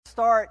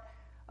Start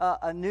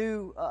a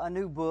new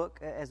book.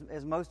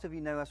 As most of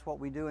you know, that's what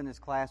we do in this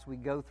class. We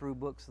go through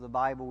books of the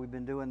Bible. We've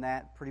been doing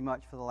that pretty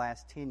much for the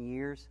last 10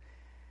 years.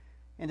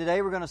 And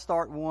today we're going to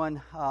start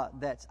one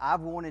that I've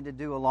wanted to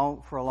do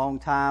for a long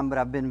time, but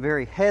I've been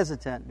very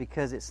hesitant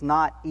because it's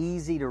not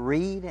easy to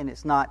read and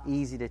it's not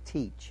easy to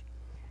teach.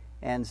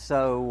 And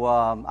so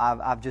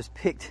I've just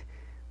picked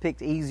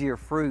easier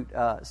fruit,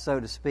 so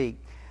to speak.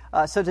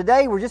 So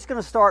today we're just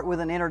going to start with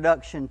an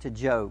introduction to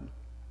Job.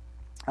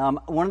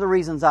 One of the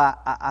reasons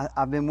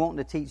I've been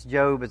wanting to teach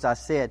Job, as I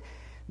said,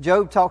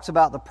 Job talks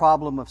about the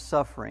problem of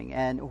suffering.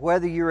 And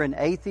whether you're an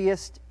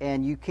atheist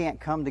and you can't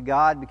come to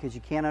God because you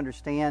can't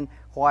understand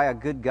why a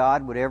good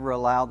God would ever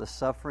allow the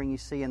suffering you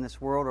see in this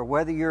world, or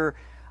whether you're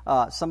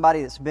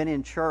somebody that's been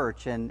in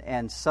church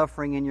and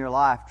suffering in your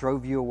life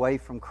drove you away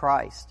from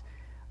Christ.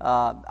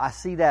 I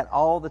see that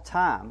all the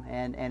time.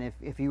 And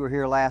if you were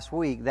here last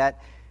week,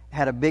 that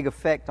had a big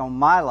effect on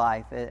my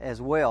life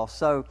as well.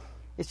 So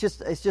it's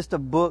just a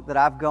book that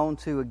I've gone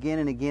to again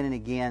and again and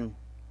again.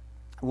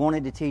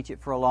 Wanted to teach it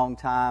for a long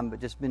time, but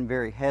just been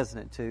very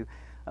hesitant to.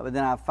 But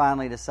then I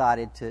finally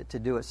decided to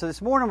do it. So this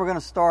morning we're going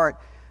to start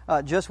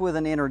just with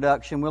an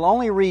introduction. We'll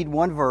only read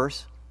one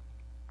verse.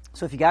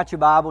 So if you got your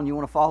Bible and you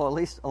want to follow at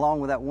least along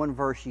with that one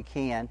verse, you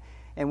can.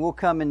 And we'll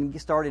come and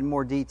start in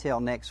more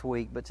detail next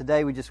week. But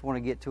today we just want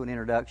to get to an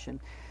introduction.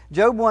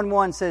 Job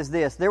 1:1 says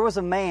this: "There was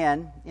a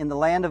man in the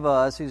land of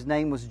Uz whose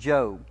name was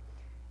Job.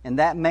 And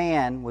that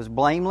man was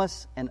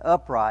blameless and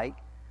upright,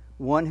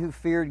 one who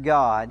feared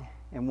God,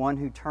 and one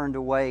who turned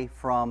away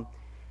from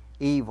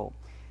evil."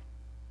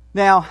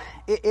 Now,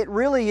 it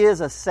really is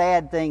a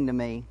sad thing to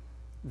me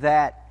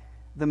that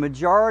the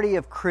majority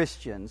of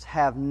Christians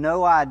have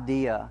no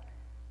idea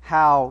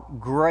how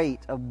great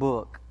a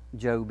book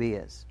Job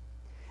is.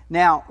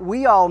 Now,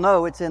 we all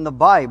know it's in the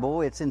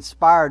Bible, it's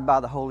inspired by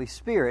the Holy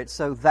Spirit,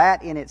 so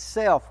that in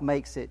itself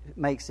makes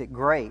it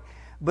great.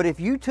 But if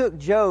you took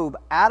Job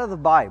out of the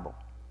Bible,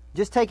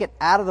 just take it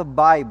out of the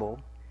Bible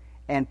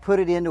and put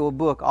it into a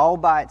book all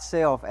by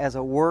itself as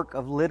a work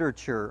of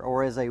literature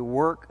or as a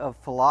work of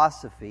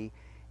philosophy,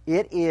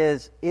 it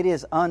is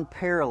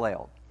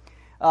unparalleled.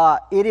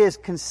 It has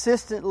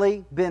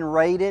consistently been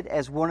rated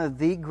as one of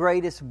the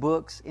greatest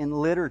books in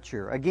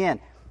literature.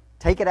 Again,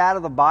 take it out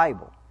of the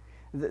Bible.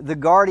 The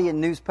Guardian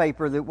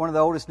newspaper, one of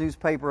the oldest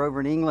newspaper over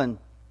in England,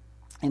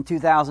 in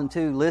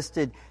 2002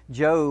 listed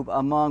Job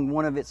among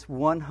one of its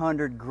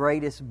 100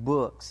 greatest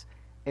books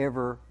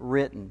ever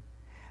written.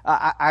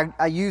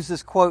 I used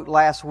this quote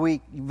last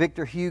week.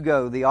 Victor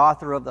Hugo, the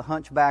author of The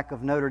Hunchback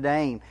of Notre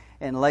Dame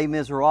and Les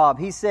Miserables,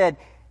 he said,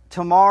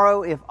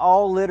 "Tomorrow, if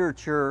all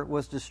literature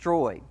was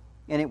destroyed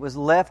and it was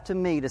left to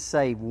me to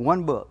save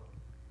one book,"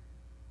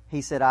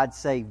 he said, "I'd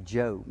save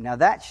Job." Now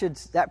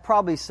that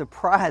probably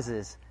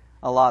surprises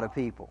a lot of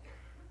people.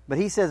 But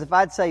he says, if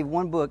I'd save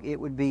one book, it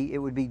would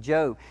be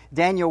Job.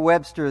 Daniel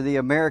Webster, the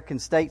American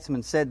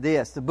statesman, said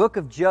this: "The book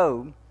of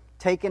Job,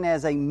 taken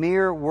as a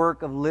mere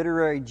work of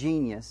literary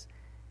genius,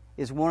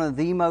 is one of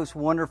the most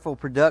wonderful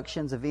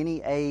productions of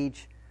any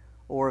age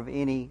or of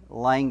any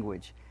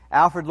language."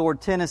 Alfred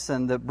Lord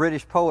Tennyson, the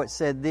British poet,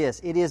 said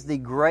this: "It is the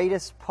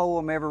greatest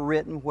poem ever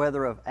written,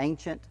 whether of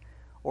ancient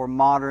or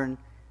modern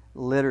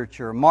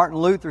literature." Martin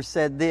Luther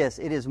said this: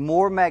 "It is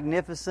more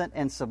magnificent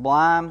and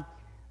sublime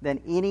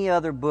than any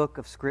other book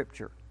of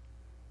Scripture."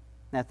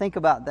 Now think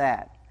about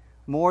that.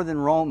 More than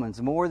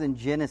Romans, more than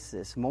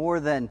Genesis, more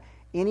than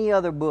any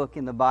other book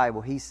in the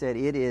Bible, he said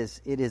it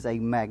is a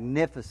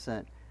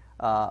magnificent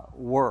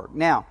work.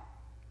 Now,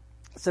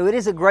 so it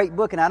is a great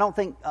book, and I don't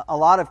think a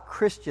lot of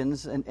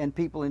Christians and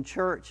people in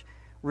church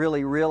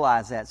really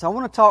realize that. So I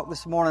want to talk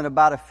this morning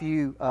about a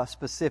few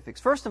specifics.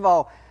 First of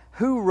all,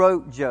 who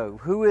wrote Job?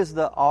 Who is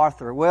the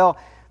author? Well,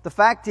 the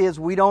fact is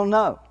we don't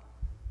know.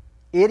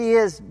 It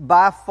is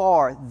by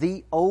far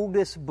the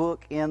oldest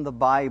book in the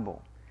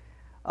Bible.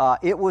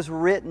 It was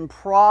written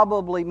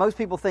probably, most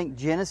people think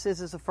Genesis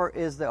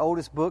is the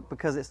oldest book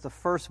because it's the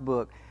first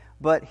book.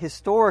 But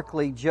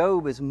historically,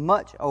 Job is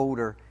much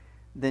older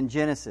than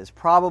Genesis.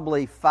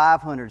 Probably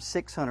 500,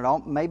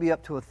 600, maybe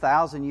up to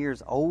 1,000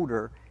 years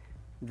older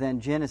than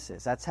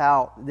Genesis. That's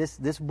how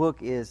this book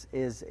is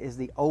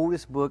the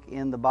oldest book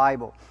in the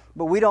Bible.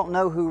 But we don't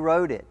know who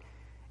wrote it.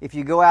 If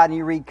you go out and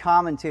you read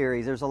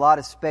commentaries, there's a lot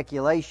of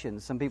speculation.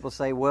 Some people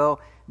say, well,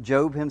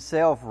 Job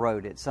himself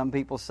wrote it. Some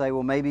people say,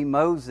 well, maybe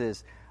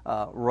Moses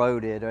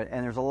wrote it.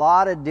 And there's a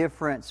lot of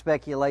different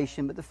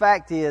speculation. But the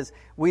fact is,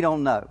 we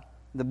don't know.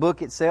 The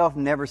book itself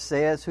never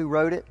says who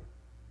wrote it.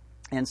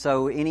 And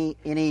so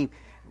anything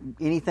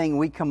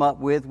we come up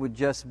with would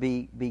just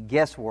be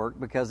guesswork,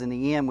 because in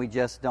the end we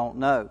just don't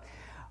know.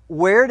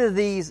 Where do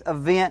these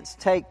events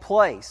take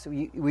place?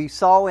 We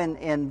saw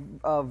in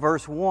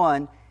verse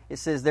 1, it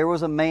says, "There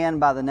was a man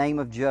by the name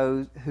of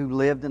Job who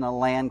lived in a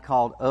land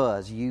called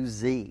Uz,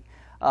 U-Z."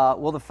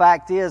 Well, the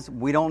fact is,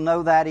 we don't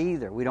know that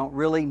either. We don't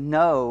really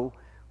know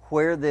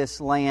where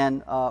this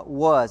land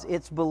was.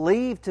 It's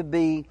believed to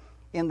be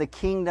in the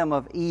kingdom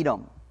of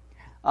Edom.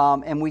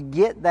 And we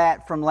get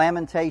that from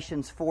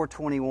Lamentations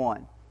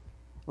 4:21.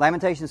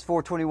 Lamentations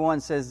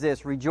 4:21 says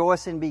this,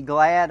 "Rejoice and be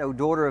glad, O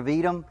daughter of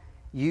Edom,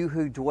 you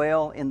who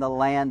dwell in the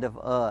land of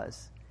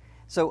Uz."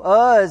 So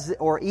Uz,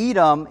 or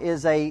Edom,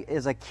 is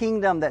a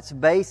kingdom that's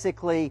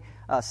basically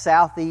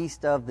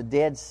southeast of the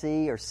Dead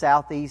Sea or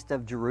southeast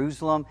of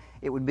Jerusalem.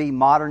 It would be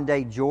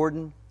modern-day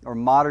Jordan or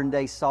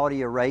modern-day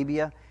Saudi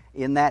Arabia,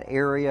 in that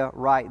area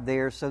right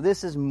there. So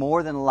this is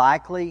more than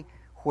likely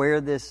where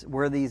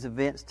these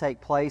events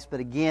take place. But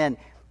again,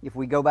 if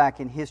we go back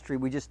in history,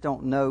 we just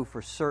don't know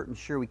for certain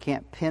sure. We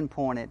can't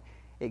pinpoint it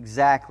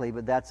exactly,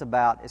 but that's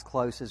about as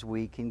close as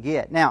we can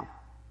get. Now,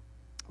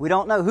 we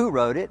don't know who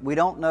wrote it. We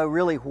don't know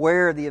really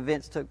where the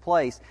events took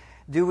place.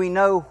 Do we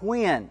know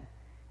when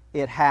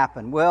it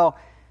happened? Well,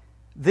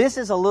 this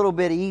is a little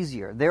bit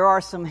easier. There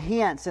are some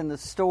hints in the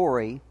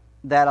story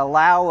that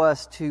allow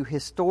us to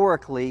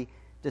historically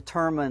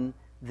determine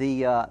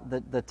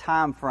the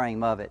time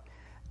frame of it.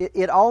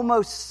 It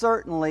almost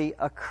certainly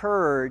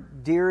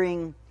occurred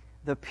during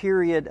the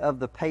period of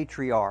the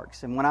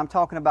patriarchs. And when I'm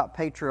talking about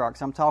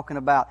patriarchs, I'm talking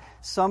about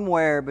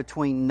somewhere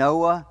between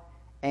Noah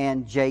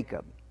and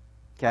Jacob.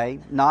 Okay?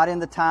 Not in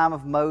the time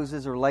of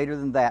Moses or later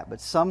than that,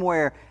 but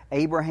somewhere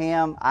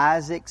Abraham,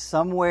 Isaac,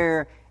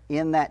 somewhere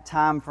in that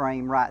time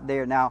frame right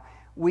there. Now,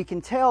 we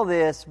can tell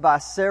this by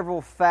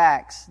several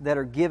facts that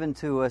are given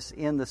to us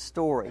in the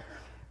story.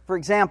 For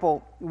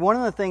example, one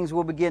of the things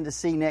we'll begin to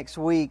see next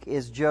week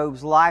is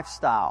Job's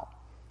lifestyle.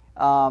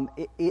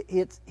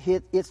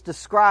 It's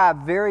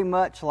described very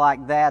much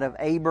like that of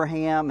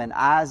Abraham and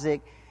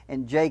Isaac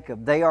and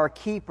Jacob. They are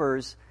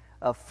keepers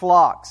of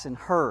flocks and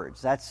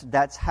herds.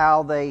 That's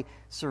how they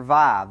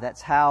survive.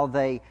 That's how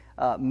they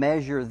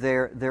measure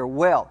their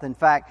wealth. In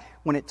fact,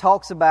 when it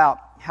talks about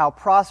how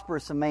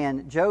prosperous a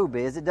man Job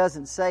is, it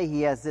doesn't say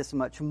he has this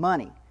much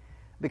money.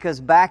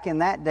 Because back in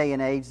that day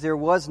and age, there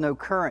was no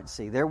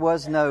currency. There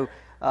was no,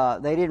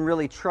 they didn't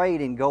really trade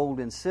in gold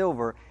and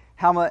silver.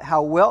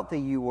 How wealthy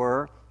you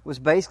were was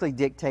basically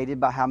dictated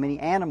by how many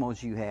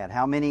animals you had,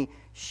 how many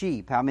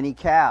sheep, how many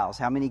cows,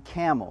 how many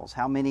camels,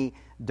 how many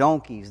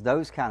donkeys,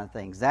 those kind of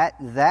things.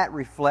 That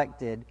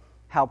reflected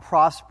how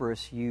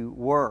prosperous you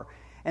were.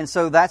 And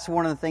so that's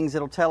one of the things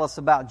it'll tell us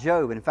about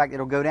Job. And in fact,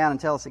 it'll go down and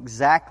tell us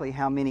exactly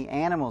how many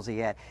animals he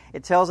had.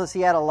 It tells us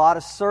he had a lot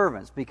of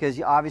servants, because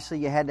obviously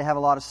you had to have a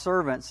lot of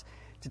servants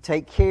to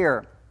take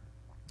care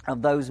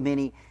of those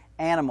many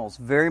animals,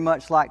 very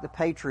much like the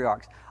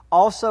patriarchs.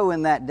 Also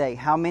in that day,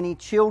 how many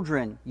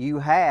children you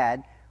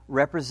had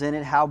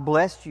represented how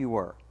blessed you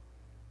were.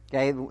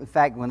 Okay? In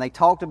fact, when they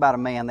talked about a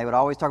man, they would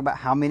always talk about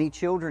how many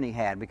children he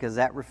had, because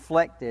that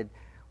reflected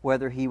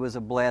whether he was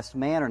a blessed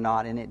man or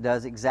not, and it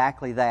does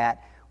exactly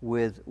that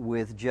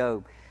with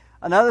Job.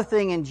 Another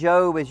thing in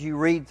Job, as you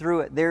read through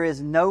it, there is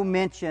no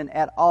mention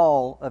at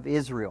all of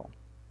Israel.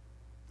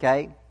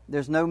 Okay?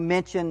 There's no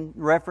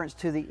reference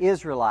to the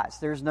Israelites.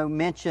 There's no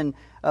mention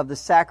of the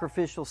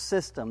sacrificial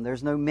system.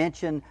 There's no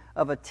mention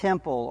of a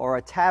temple or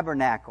a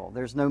tabernacle.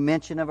 There's no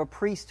mention of a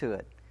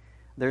priesthood.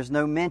 There's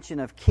no mention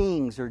of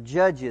kings or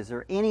judges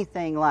or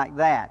anything like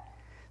that.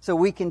 So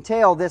we can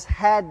tell this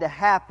had to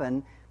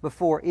happen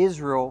before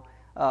Israel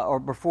or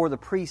before the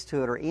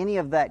priesthood or any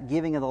of that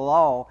giving of the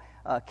law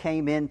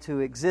came into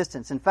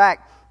existence. In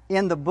fact,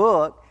 in the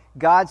book,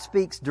 God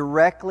speaks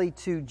directly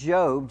to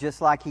Job, just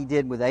like He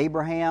did with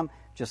Abraham,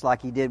 just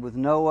like He did with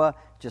Noah,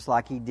 just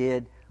like He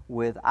did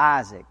with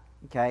Isaac.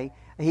 Okay?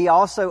 He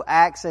also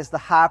acts as the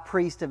high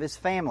priest of his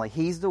family.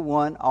 He's the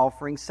one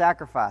offering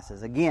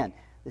sacrifices. Again,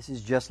 this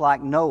is just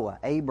like Noah,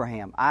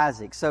 Abraham,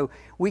 Isaac. So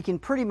we can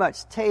pretty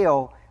much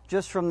tell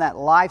just from that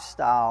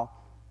lifestyle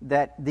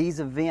that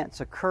these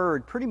events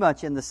occurred pretty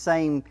much in the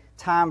same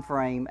time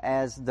frame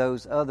as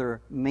those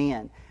other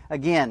men.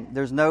 Again,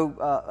 there's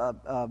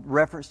no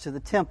reference to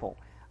the temple.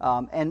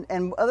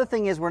 And other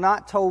thing is, we're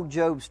not told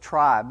Job's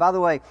tribe. By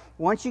the way,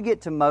 once you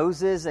get to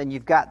Moses and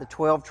you've got the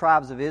 12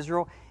 tribes of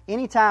Israel,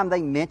 anytime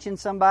they mention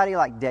somebody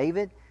like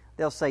David,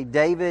 they'll say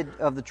David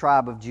of the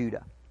tribe of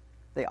Judah.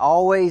 They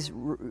always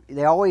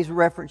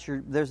reference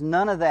there's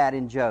none of that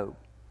in Job.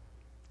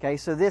 Okay,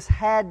 so this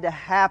had to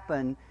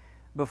happen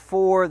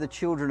before the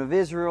children of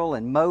Israel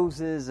and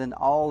Moses and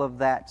all of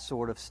that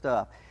sort of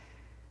stuff.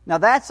 Now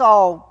that's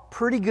all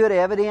pretty good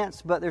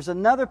evidence, but there's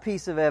another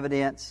piece of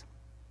evidence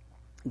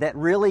that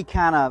really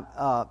kind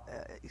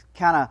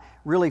of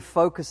really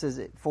focuses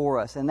it for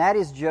us, and that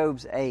is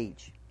Job's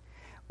age.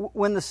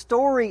 When the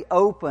story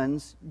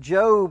opens,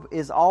 Job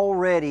is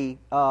already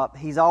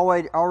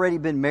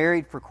been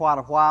married for quite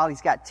a while.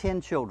 He's got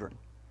 10 children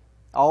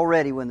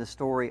already when the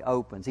story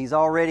opens. He's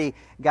already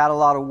got a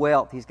lot of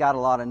wealth. He's got a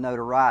lot of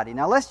notoriety.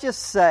 Now let's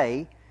just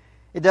say,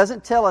 it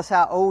doesn't tell us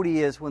how old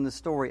he is when the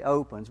story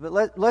opens, but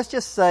let's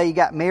just say he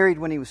got married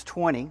when he was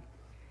 20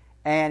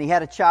 and he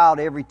had a child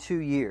every 2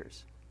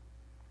 years.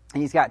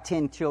 And he's got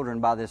 10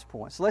 children by this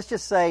point. So let's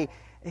just say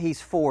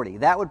he's 40.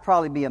 That would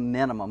probably be a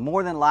minimum.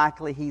 More than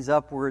likely he's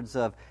upwards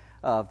of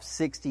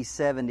 60,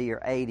 70,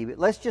 or 80. But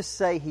let's just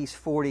say he's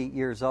 40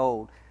 years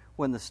old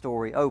when the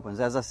story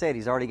opens. As I said,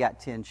 he's already got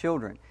 10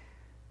 children.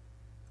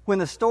 When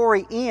the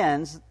story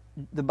ends,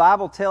 the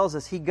Bible tells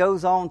us he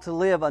goes on to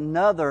live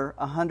another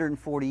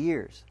 140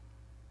 years.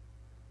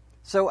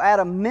 So at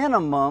a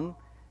minimum,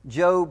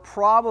 Job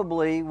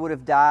probably would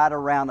have died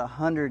around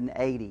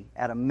 180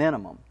 at a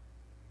minimum.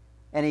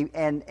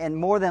 And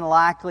more than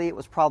likely it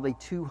was probably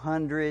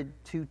 200,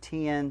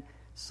 210,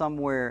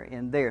 somewhere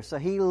in there. So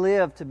he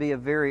lived to be a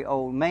very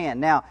old man.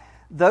 Now,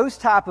 those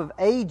type of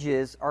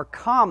ages are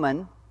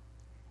common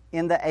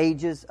in the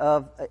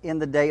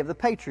day of the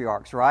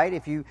patriarchs, right?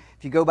 If you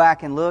go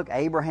back and look,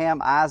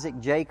 Abraham, Isaac,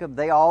 Jacob,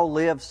 they all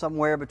lived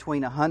somewhere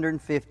between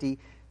 150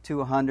 to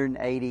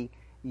 180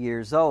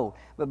 years old.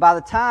 But by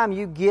the time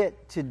you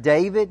get to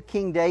David,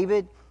 King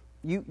David,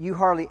 you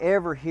hardly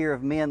ever hear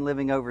of men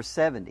living over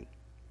 70.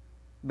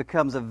 It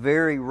becomes a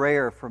very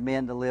rare for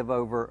men to live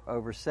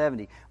over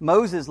 70.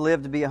 Moses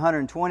lived to be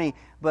 120,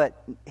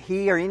 but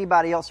he or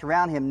anybody else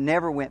around him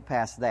never went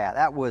past that.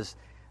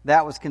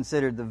 That was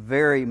considered the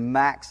very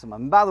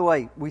maximum. And by the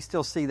way, we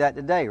still see that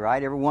today,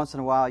 right? Every once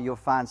in a while you'll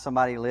find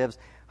somebody who lives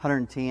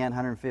 110,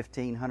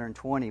 115,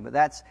 120, but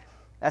that's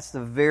the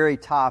very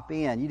top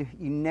end.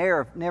 You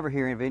never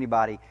hear of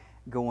anybody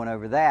going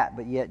over that,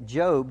 but yet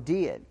Job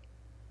did.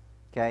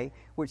 Okay?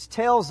 Which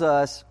tells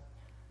us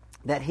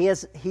that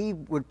he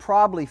would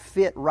probably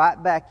fit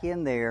right back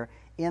in there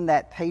in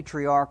that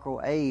patriarchal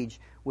age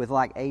with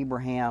like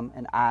Abraham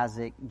and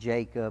Isaac,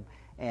 Jacob,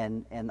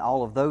 and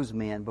all of those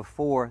men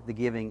before the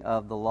giving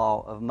of the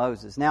law of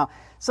Moses. Now,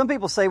 some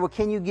people say, well,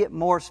 can you get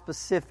more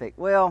specific?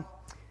 Well,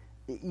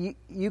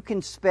 you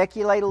can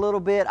speculate a little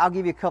bit. I'll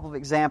give you a couple of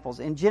examples.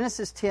 In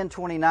Genesis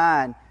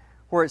 10:29,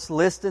 where it's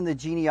listing the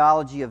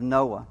genealogy of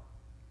Noah,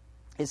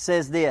 it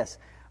says this,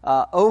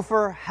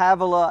 Ophir,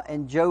 Havilah,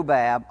 and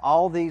Jobab,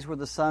 all these were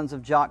the sons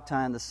of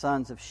Joktan, the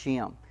sons of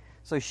Shem.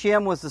 So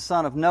Shem was the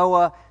son of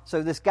Noah.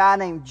 So this guy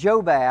named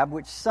Jobab,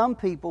 which some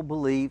people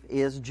believe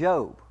is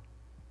Job.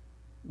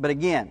 But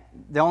again,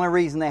 the only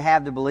reason they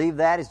have to believe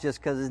that is just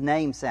because his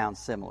name sounds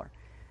similar.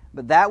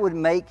 But that would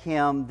make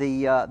him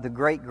the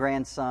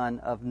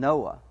great-grandson of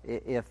Noah,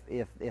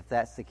 if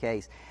that's the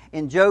case.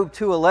 In Job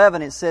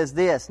 2:11, it says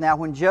this, Now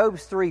when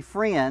Job's three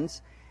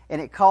friends,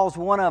 and it calls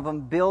one of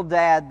them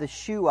Bildad the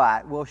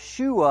Shuhite. Well,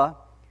 Shua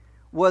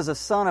was a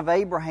son of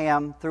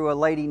Abraham through a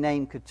lady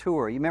named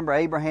Keturah. You remember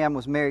Abraham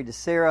was married to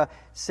Sarah.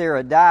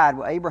 Sarah died.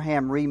 Well,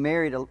 Abraham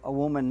remarried a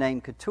woman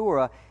named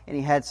Keturah, and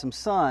he had some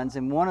sons,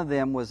 and one of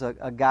them was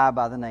a guy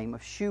by the name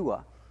of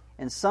Shua.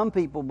 And some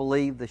people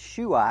believe the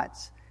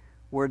Shuhites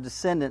were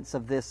descendants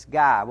of this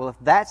guy. Well, if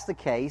that's the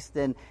case,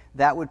 then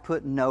that would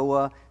put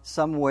Noah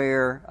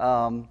somewhere,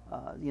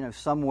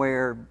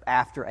 somewhere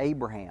after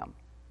Abraham,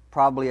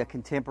 probably a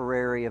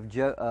contemporary of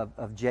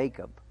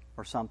Jacob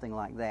or something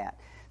like that.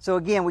 So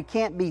again, we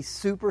can't be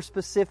super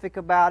specific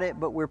about it,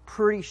 but we're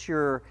pretty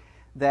sure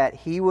that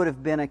he would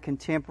have been a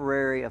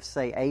contemporary of,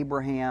 say,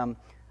 Abraham,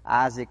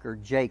 Isaac, or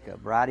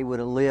Jacob, right? He would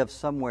have lived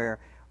somewhere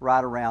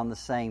right around the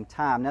same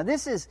time. Now,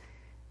 this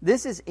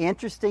is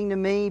interesting to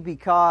me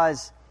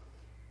because,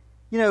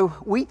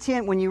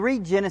 when you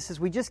read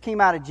Genesis, we just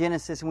came out of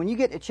Genesis, and when you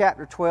get to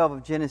chapter 12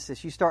 of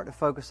Genesis, you start to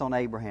focus on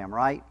Abraham,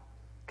 right?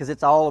 Because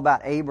it's all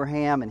about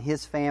Abraham and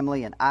his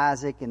family and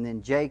Isaac and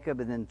then Jacob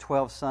and then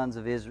 12 sons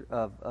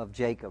of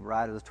Jacob,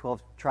 right? Or the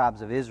 12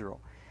 tribes of Israel.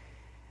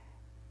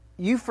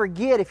 You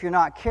forget, if you're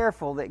not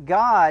careful, that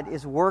God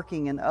is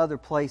working in other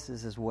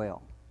places as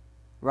well,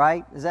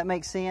 right? Does that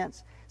make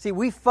sense? See,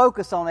 we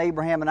focus on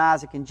Abraham and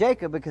Isaac and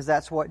Jacob because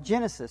that's what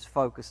Genesis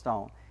focused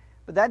on.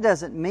 But that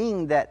doesn't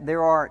mean that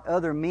there aren't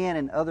other men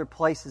in other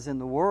places in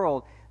the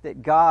world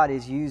that God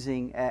is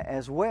using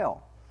as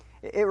well.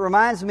 It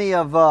reminds me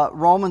of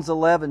Romans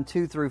 11,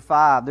 2 through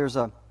 5. There's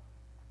a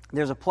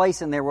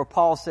place in there where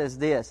Paul says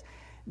this,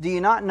 Do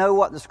you not know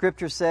what the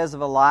Scripture says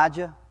of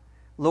Elijah?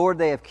 Lord,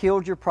 they have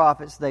killed your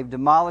prophets, they've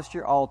demolished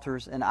your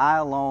altars, and I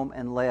alone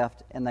am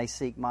left, and they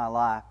seek my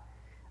life.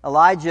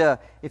 Elijah,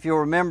 if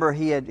you'll remember,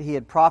 he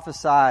had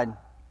prophesied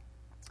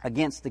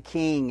against the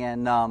king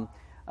and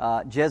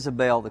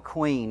Jezebel, the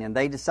queen, and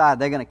they decided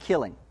they're going to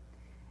kill him.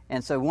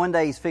 And so one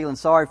day he's feeling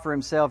sorry for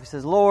himself. He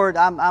says, Lord,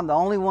 I'm the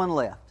only one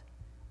left.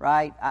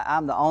 Right?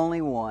 I'm the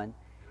only one.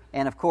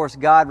 And of course,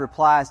 God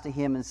replies to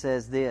him and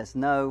says this,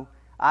 No,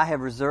 I have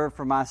reserved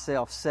for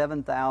myself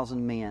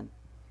 7,000 men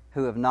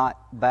who have not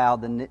bowed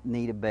the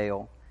knee to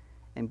Baal.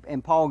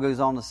 And Paul goes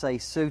on to say,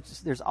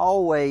 there's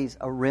always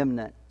a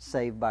remnant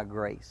saved by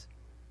grace,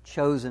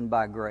 chosen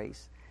by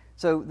grace.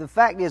 So the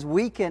fact is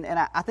we can, and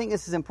I think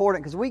this is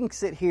important because we can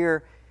sit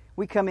here,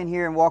 we come in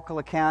here in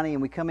Wakulla County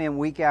and we come in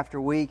week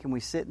after week and we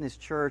sit in this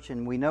church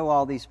and we know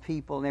all these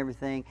people and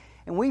everything,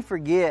 and we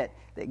forget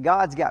that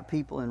God's got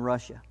people in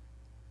Russia,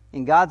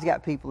 and God's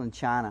got people in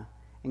China,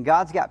 and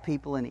God's got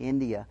people in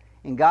India,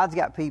 and God's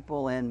got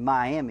people in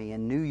Miami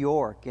and New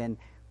York, and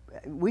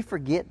we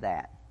forget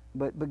that.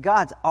 But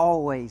God's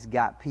always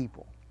got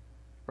people,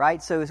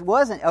 right? So it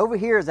wasn't over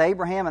here is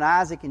Abraham and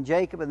Isaac and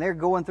Jacob, and they're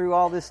going through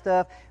all this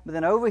stuff, but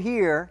then over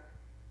here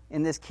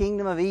in this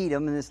kingdom of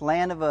Edom, in this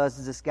land of us,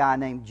 is this guy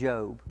named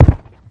Job,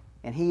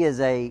 and he is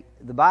the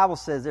Bible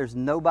says there's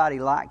nobody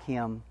like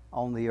him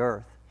on the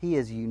earth. He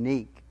is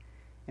unique.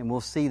 And we'll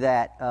see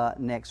that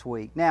next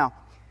week. Now,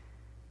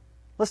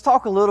 let's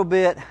talk a little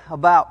bit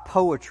about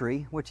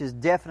poetry, which is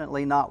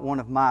definitely not one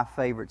of my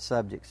favorite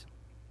subjects.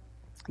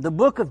 The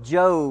book of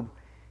Job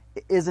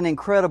is an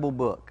incredible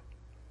book.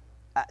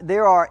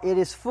 It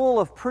is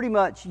full of pretty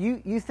much,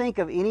 you think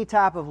of any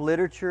type of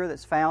literature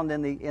that's found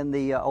in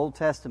the Old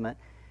Testament,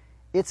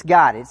 it's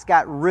got it. It's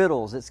got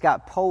riddles, it's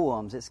got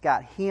poems, it's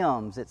got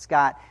hymns, it's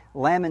got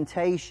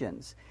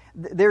lamentations.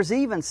 There's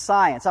even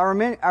science.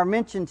 I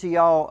mentioned to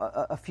y'all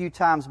a few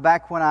times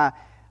back when I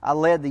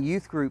led the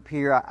youth group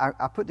here,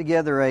 I put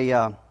together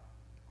a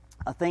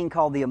thing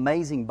called the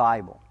Amazing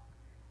Bible.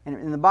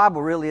 And the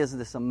Bible really is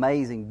this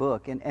amazing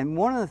book. And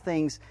one of the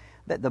things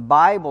that the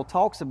Bible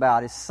talks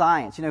about is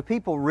science. You know,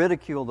 people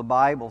ridicule the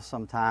Bible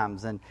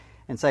sometimes and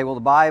say, well, the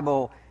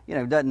Bible,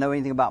 doesn't know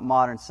anything about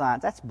modern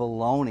science. That's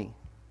baloney.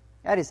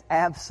 That is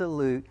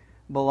absolute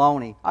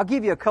baloney. I'll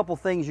give you a couple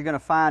things you're going to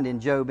find in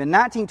Job. In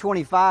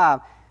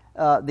 1925,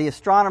 the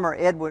astronomer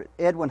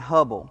Edwin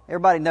Hubble,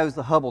 everybody knows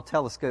the Hubble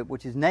telescope,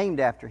 which is named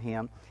after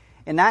him.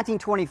 In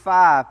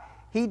 1925,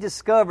 he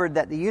discovered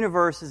that the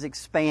universe is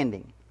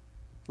expanding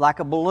like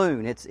a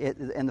balloon.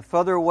 And the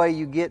further away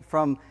you get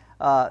from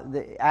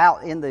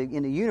out in the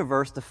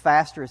universe, the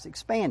faster it's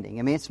expanding.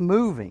 I mean, it's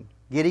moving,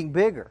 getting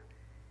bigger.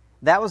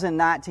 That was in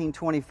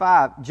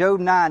 1925. Job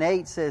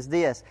 9:8 says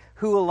this,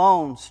 "Who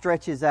alone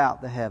stretches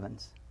out the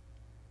heavens?"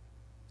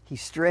 He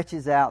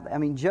stretches out. I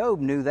mean, Job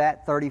knew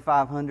that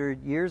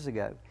 3,500 years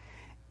ago.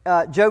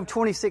 Job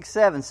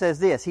 26:7 says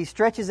this, "He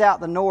stretches out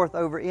the north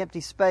over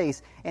empty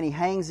space, and He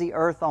hangs the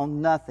earth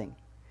on nothing."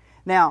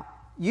 Now,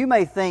 you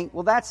may think,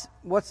 well,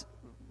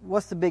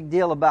 what's the big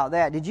deal about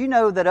that? Did you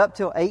know that up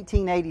till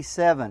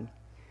 1887,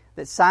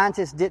 that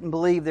scientists didn't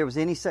believe there was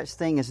any such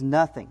thing as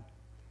nothing?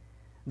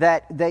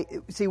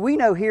 We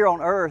know here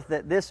on earth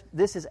that this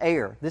is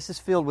air. This is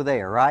filled with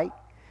air, right?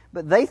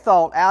 But they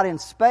thought out in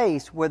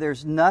space where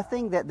there's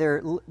nothing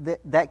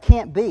that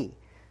can't be.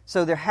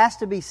 So there has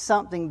to be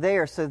something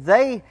there. So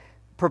they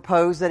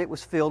proposed that it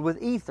was filled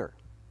with ether,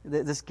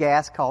 this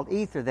gas called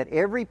ether, that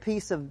every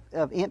piece of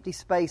empty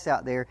space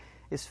out there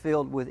is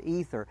filled with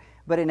ether.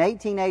 But in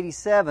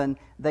 1887,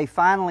 they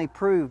finally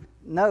proved,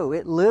 no,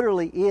 it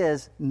literally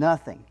is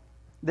nothing.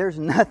 There's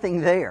nothing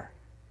there.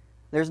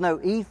 There's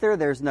no ether,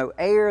 there's no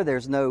air,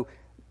 there's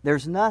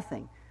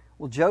nothing.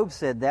 Well, Job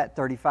said that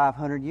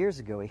 3,500 years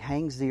ago. He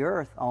hangs the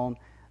earth on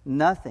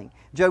nothing.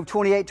 Job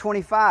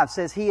 28:25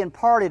 says, "He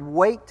imparted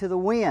weight to the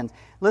winds."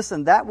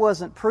 Listen, that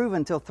wasn't proven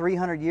until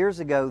 300 years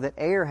ago that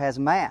air has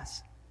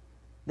mass.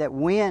 That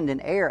wind and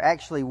air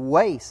actually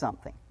weigh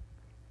something.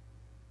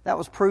 That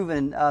was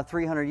proven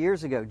 300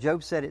 years ago.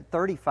 Job said it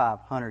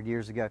 3,500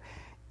 years ago.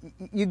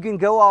 You can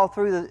go all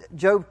through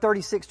Job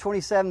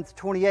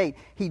 36:27-28.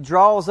 He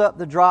draws up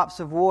the drops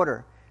of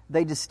water.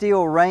 They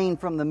distill rain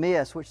from the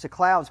mist, which the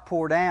clouds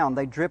pour down.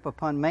 They drip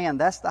upon man.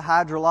 That's the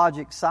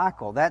hydrologic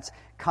cycle. That's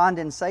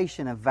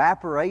condensation,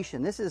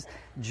 evaporation. This is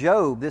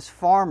Job, this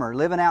farmer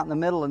living out in the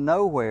middle of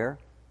nowhere.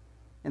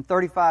 And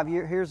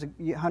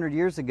 3,500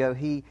 years ago,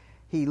 he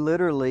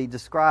literally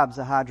describes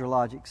the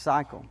hydrologic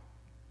cycle.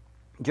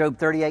 Job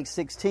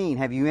 38:16,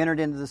 "Have you entered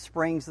into the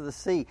springs of the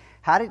sea?"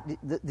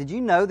 Did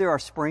you know there are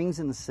springs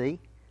in the sea?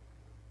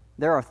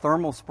 There are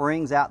thermal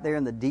springs out there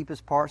in the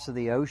deepest parts of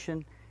the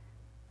ocean.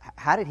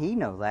 How did he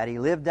know that? He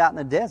lived out in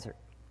the desert.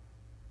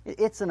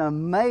 It's an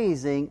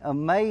amazing,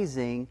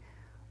 amazing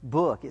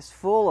book. It's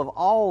full of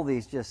all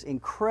these just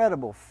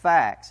incredible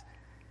facts.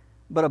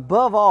 But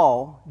above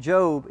all,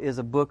 Job is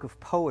a book of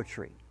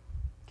poetry.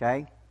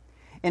 Okay?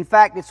 In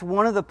fact, it's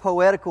one of the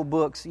poetical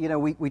books.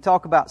 We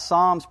talk about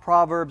Psalms,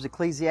 Proverbs,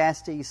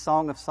 Ecclesiastes,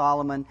 Song of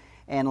Solomon,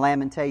 and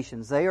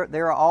Lamentations. They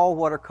are all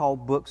what are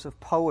called books of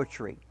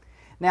poetry.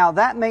 Now,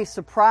 that may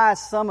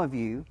surprise some of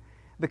you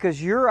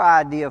because your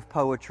idea of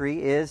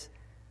poetry is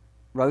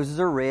roses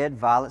are red,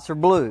 violets are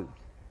blue.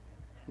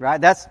 Right?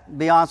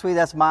 Be honest with you,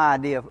 that's my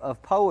idea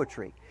of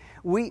poetry.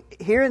 We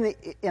here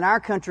in our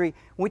country,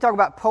 when we talk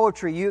about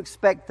poetry, you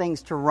expect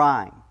things to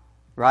rhyme,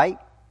 right?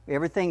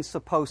 Everything's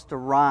supposed to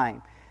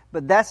rhyme.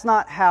 But that's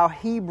not how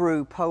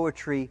Hebrew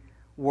poetry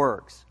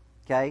works.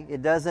 Okay?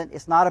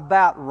 It's not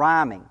about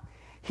rhyming.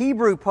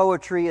 Hebrew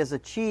poetry is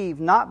achieved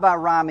not by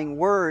rhyming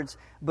words,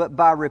 but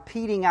by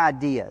repeating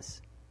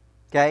ideas.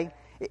 Okay?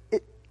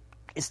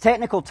 Its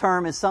technical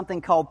term is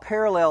something called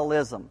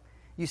parallelism.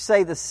 You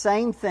say the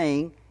same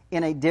thing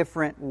in a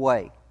different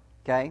way.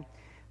 Okay?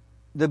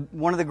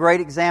 One of the great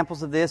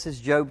examples of this is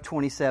Job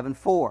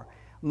 27:4.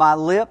 "My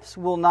lips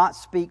will not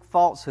speak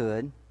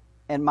falsehood,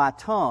 and my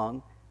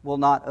tongue will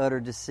not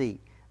utter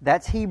deceit."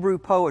 That's Hebrew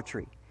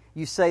poetry.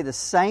 You say the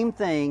same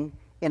thing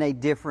in a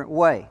different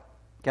way.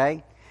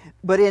 Okay?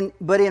 But in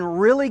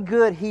really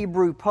good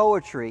Hebrew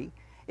poetry,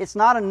 it's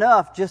not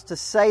enough just to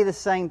say the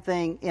same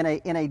thing in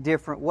a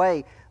different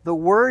way. The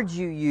words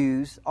you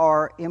use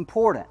are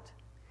important.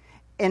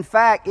 In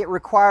fact, it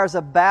requires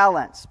a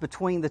balance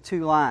between the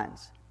two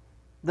lines.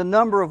 The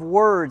number of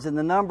words and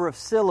the number of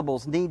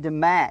syllables need to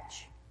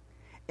match.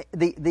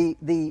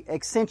 The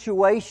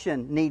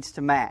accentuation needs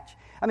to match.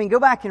 I mean, go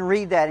back and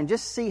read that and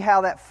just see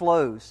how that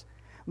flows.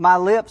 My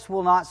lips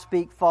will not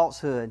speak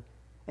falsehood,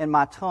 and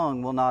my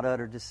tongue will not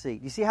utter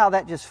deceit. You see how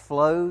that just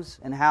flows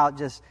and how it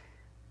just...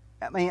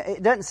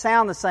 it doesn't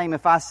sound the same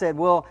if I said,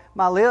 well,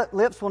 my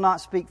lips will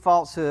not speak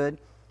falsehood,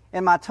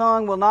 and my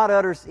tongue will not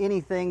utter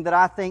anything that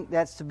I think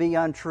that's to be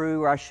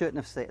untrue or I shouldn't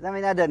have said.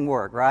 That doesn't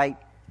work, right?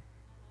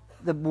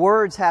 The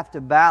words have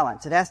to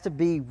balance. It has to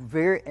be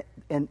very...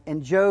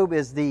 And Job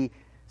is the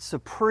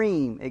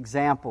supreme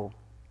example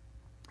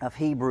of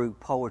Hebrew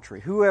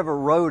poetry. Whoever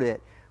wrote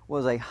it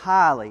was a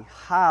highly,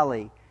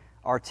 highly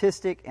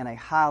artistic and a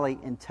highly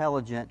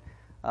intelligent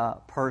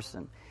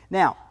person.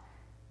 Now,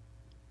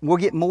 we'll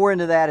get more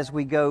into that as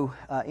we go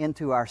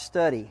into our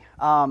study.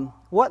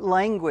 What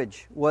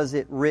language was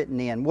it written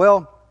in?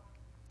 Well,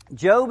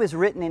 Job is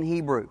written in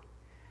Hebrew,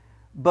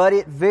 but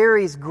it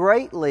varies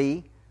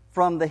greatly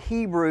from the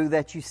Hebrew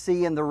that you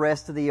see in the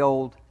rest of the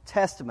Old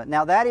Testament.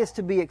 Now, that is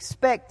to be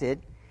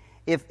expected.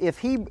 If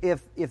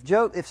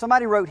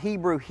somebody wrote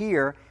Hebrew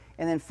here,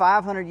 and then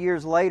 500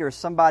 years later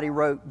somebody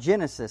wrote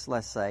Genesis,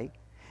 let's say,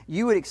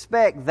 you would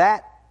expect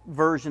that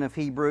version of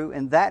Hebrew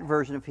and that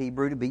version of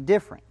Hebrew to be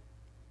different,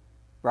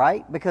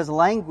 right? Because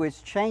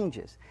language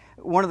changes.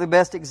 One of the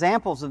best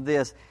examples of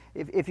this,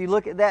 if you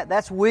look at that,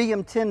 that's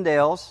William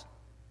Tyndale's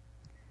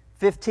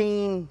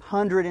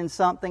 1500 and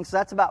something, so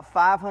that's about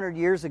 500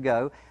 years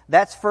ago.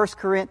 That's 1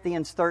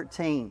 Corinthians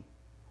 13,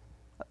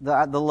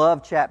 the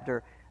love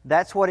chapter.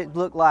 That's what it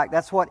looked like.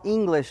 That's what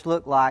English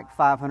looked like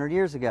 500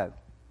 years ago.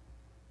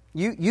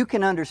 You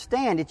can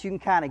understand it, you can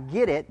kind of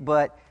get it,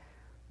 but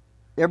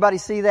everybody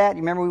see that?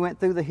 You remember we went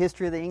through the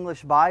history of the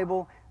English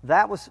Bible?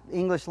 That was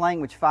English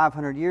language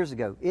 500 years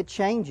ago. It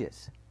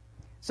changes.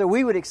 So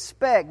we would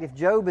expect, if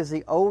Job is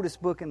the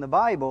oldest book in the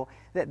Bible,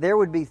 that there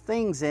would be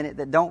things in it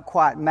that don't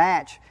quite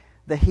match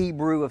the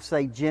Hebrew of,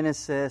 say,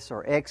 Genesis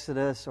or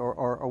Exodus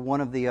or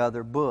one of the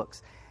other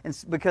books. And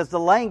because the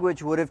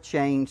language would have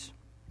changed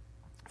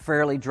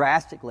fairly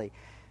drastically.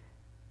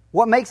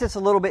 What makes this a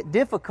little bit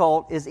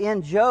difficult is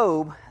in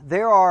Job,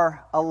 there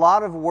are a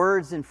lot of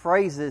words and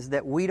phrases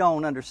that we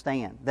don't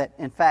understand, that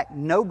in fact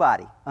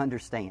nobody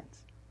understands.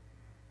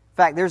 In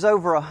fact, there's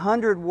over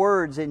 100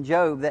 words in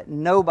Job that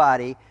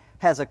nobody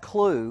has a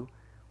clue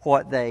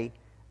what they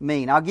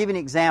mean. I'll give you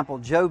an example,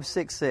 Job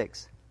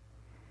 6:6.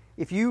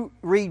 If you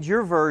read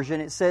your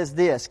version, it says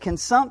this: can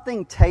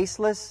something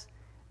tasteless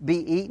be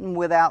eaten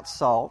without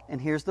salt?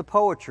 And here's the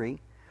poetry.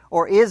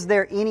 Or is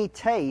there any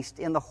taste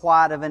in the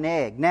white of an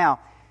egg? Now,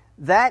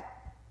 that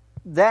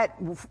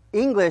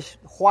English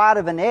white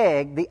of an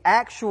egg, the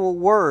actual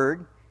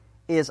word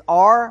is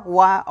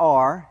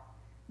RYRBLMWT.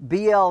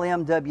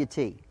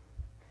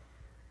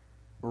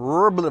 We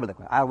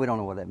don't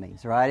know what that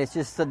means, right? It's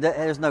just,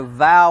 there's no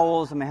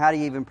vowels. I mean, how do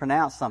you even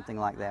pronounce something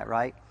like that,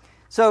 right?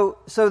 So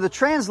the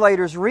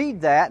translators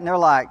read that and they're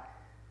like,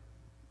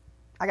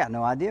 I got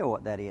no idea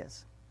what that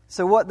is.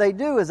 So what they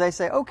do is they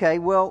say, okay,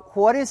 well,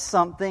 what is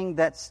something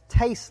that's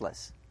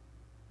tasteless?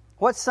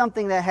 What's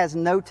something that has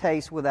no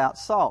taste without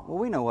salt? Well,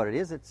 we know what it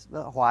is. It's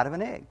the white of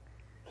an egg.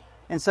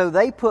 And so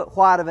they put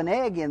white of an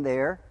egg in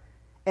there,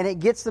 and it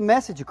gets the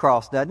message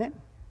across, doesn't it?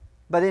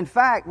 But in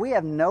fact, we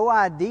have no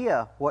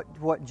idea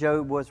what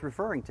Job was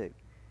referring to.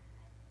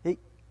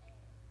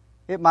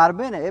 It might have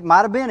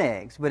been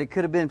eggs, but it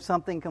could have been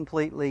something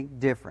completely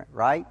different,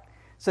 right?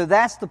 So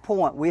that's the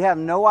point. We have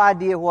no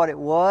idea what it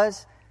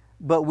was,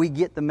 but we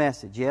get the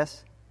message,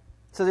 yes?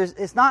 So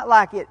it's not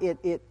like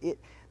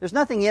there's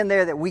nothing in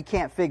there that we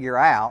can't figure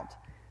out,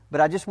 but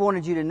I just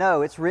wanted you to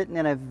know it's written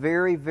in a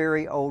very,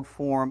 very old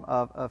form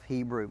of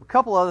Hebrew. A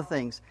couple other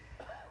things.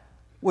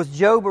 Was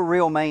Job a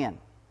real man?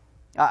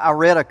 I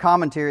read a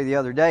commentary the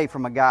other day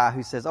from a guy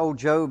who says,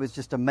 Job is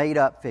just a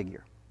made-up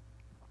figure.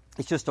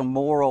 It's just a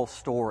moral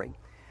story.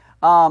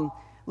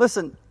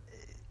 Listen,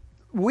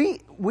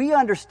 we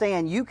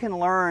understand you can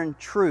learn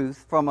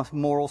truth from a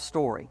moral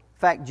story. In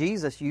fact,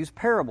 Jesus used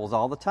parables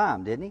all the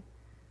time, didn't he?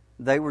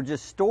 They were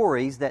just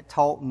stories that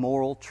taught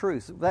moral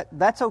truths.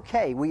 That's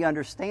okay. We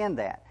understand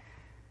that.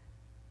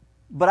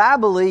 But I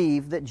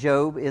believe that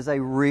Job is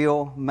a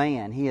real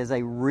man. He is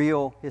a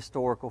real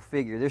historical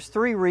figure. There's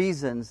 3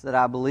 reasons that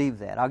I believe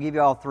that. I'll give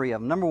you all 3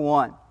 of them. Number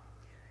 1,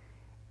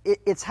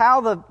 it's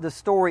how the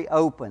story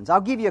opens.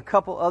 I'll give you a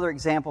couple other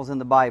examples in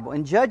the Bible.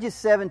 In Judges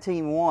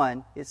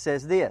 17:1, it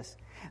says this: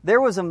 there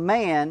was a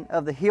man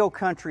of the hill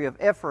country of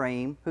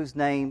Ephraim whose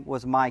name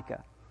was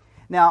Micah.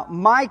 Now,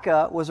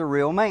 Micah was a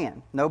real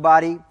man.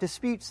 Nobody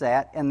disputes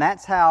that, and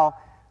that's how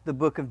the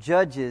book of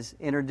Judges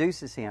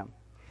introduces him.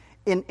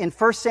 In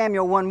 1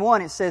 Samuel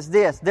 1:1, it says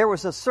this: there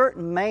was a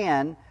certain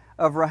man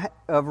of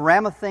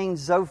Ramathaim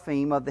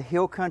Zophim of the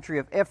hill country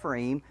of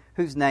Ephraim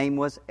whose name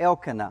was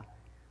Elkanah.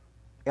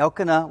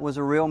 Elkanah was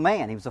a real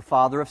man. He was the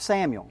father of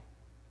Samuel.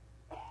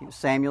 He was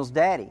Samuel's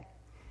daddy.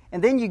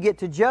 And then you get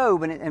to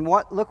Job, and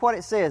look what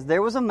it says.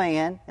 There was a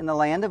man in the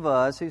land of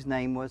Uz whose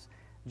name was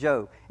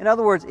Job. In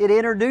other words, it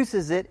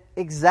introduces it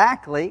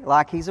exactly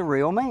like he's a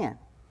real man.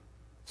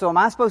 So am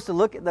I supposed to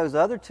look at those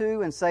other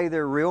 2 and say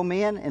they're real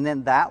men, and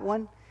then that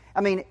one?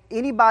 I mean,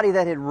 anybody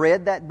that had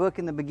read that book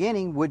in the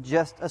beginning would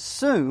just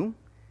assume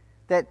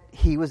that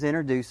he was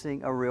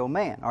introducing a real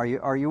man. Are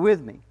you with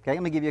me? Okay,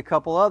 let me give you a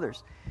couple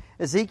others.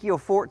 Ezekiel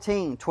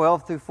 14,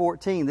 12 through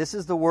 14. This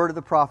is the word of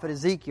the prophet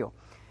Ezekiel.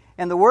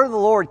 And the word of the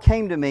Lord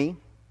came to me,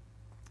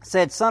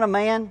 said, Son of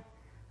man,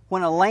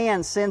 when a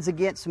land sins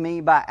against me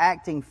by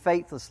acting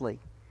faithlessly,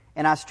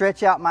 and I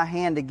stretch out my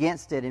hand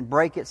against it and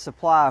break its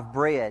supply of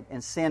bread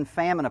and send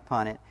famine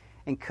upon it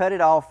and cut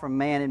it off from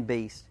man and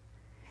beast,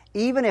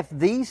 even if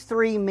these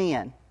three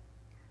men,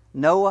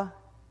 Noah,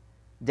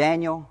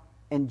 Daniel,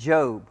 and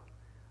Job,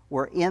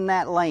 were in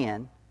that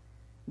land,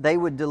 they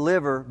would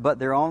deliver but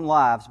their own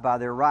lives by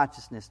their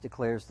righteousness,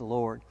 declares the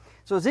Lord.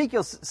 So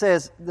Ezekiel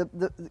says,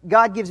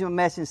 God gives him a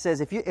message and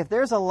says, if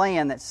there's a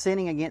land that's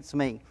sinning against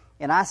me,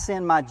 and I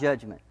send my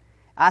judgment,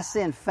 I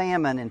send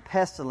famine and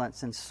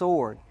pestilence and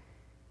sword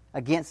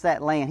against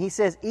that land. He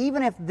says,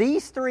 even if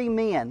these three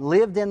men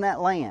lived in that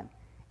land,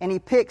 and he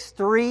picks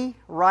three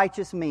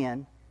righteous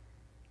men,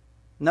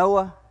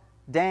 Noah,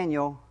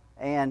 Daniel,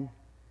 and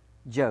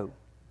Job.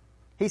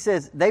 He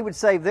says they would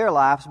save their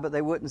lives, but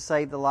they wouldn't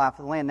save the life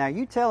of the land. Now, are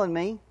you telling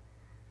me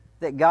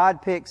that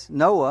God picks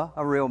Noah,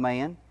 a real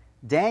man,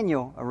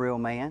 Daniel, a real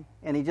man,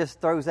 and he just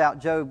throws out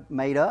Job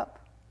made up?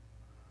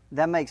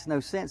 That makes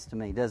no sense to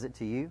me, does it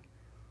to you?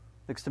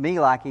 Looks to me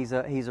like he's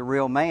a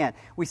real man.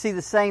 We see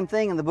the same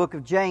thing in the book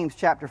of James,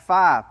 chapter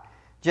 5.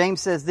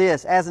 James says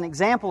this, as an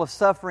example of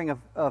suffering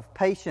of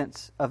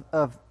patience,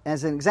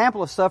 as an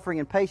example of suffering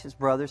and patience,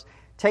 brothers,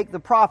 take the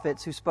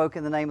prophets who spoke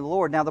in the name of the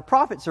Lord. Now, the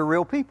prophets are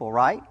real people,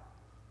 right?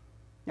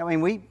 I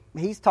mean,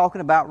 he's talking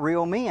about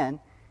real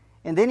men.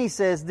 And then he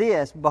says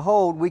this,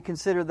 behold, we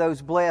consider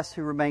those blessed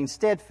who remain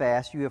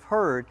steadfast. You have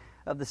heard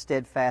of the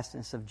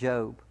steadfastness of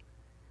Job.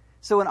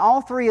 So in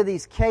all three of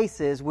these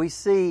cases, we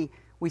see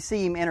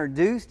him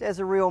introduced as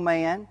a real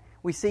man.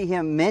 We see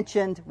him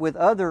mentioned with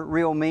other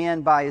real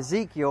men by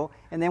Ezekiel.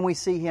 And then we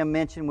see him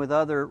mentioned with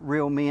other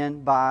real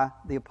men by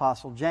the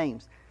Apostle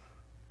James.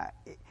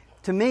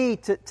 To me,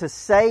 to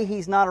say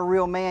he's not a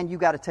real man,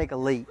 you've got to take a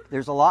leap.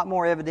 There's a lot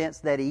more evidence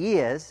that he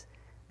is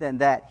than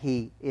that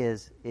he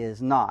is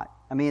not.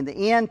 I mean, in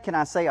the end, can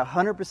I say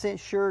 100%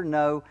 sure?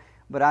 No,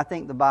 but I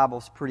think the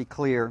Bible's pretty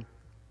clear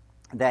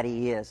that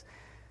he is.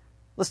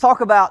 Let's talk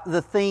about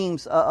the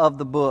themes of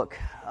the book.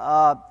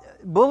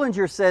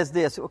 Bullinger says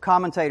this, a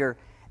commentator,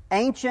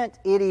 ancient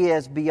it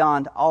is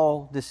beyond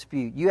all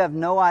dispute. You have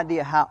no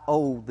idea how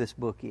old this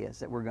book is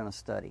that we're going to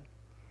study.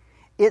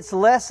 Its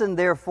lesson,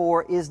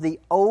 therefore, is the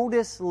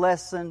oldest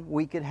lesson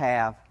we could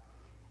have,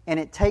 and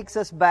it takes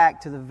us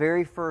back to the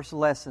very first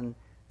lesson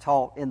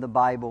taught in the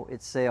Bible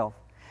itself.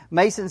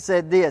 Mason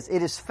said this,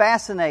 it is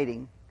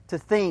fascinating to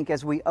think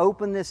as we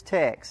open this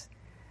text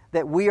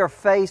that we are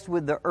faced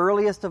with the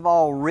earliest of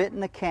all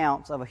written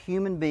accounts of a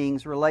human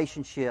being's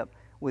relationship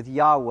with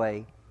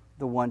Yahweh,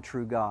 the one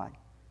true God.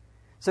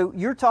 So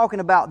you're talking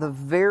about the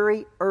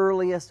very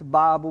earliest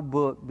Bible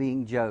book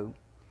being Job,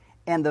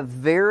 and the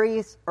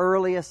very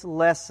earliest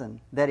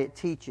lesson that it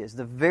teaches,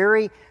 the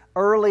very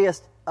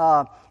earliest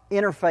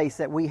interface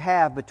that we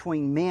have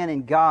between men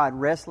and God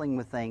wrestling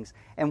with things.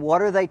 And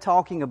what are they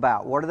talking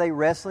about? What are they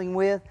wrestling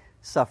with?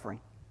 Suffering.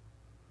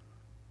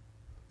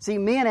 See,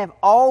 men have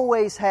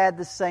always had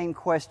the same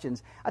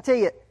questions. I tell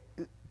you,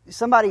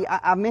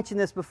 I mentioned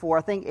this before.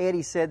 I think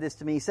Eddie said this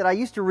to me. He said, I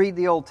used to read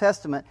the Old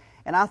Testament,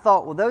 and I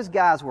thought, well, those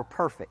guys were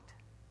perfect.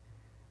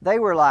 They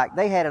were like,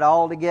 they had it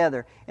all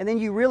together. And then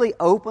you really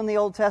open the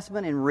Old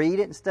Testament and read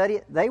it and study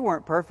it, they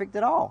weren't perfect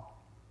at all.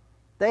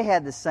 They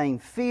had the same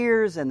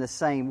fears and the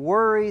same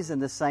worries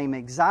and the same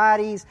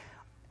anxieties.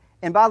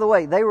 And by the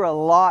way, they were a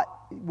lot...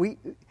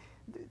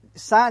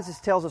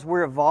 Science tells us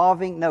we're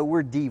evolving. No,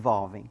 we're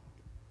devolving.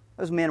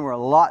 Those men were a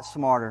lot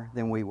smarter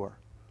than we were.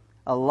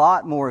 A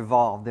lot more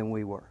evolved than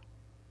we were.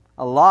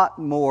 A lot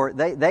more...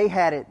 They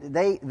had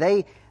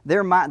it...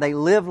 Their mind, they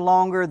lived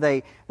longer.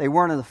 They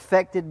weren't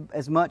affected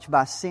as much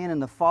by sin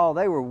and the fall.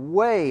 They were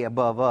way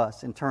above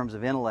us in terms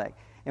of intellect.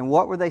 And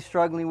what were they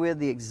struggling with?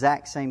 The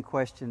exact same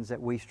questions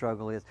that we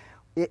struggle with.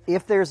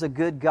 If there's a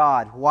good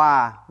God,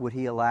 why would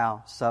He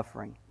allow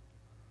suffering?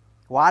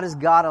 Why does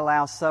God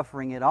allow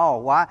suffering at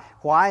all?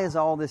 Why is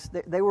all this?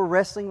 They were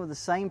wrestling with the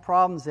same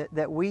problems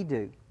that we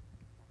do.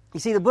 You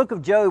see, the book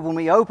of Job, when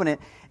we open it,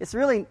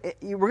 we're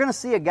going to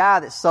see a guy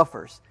that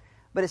suffers.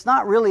 But it's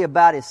not really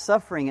about his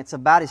suffering, it's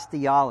about his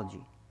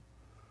theology.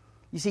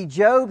 You see,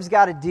 Job's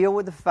got to deal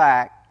with the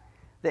fact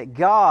that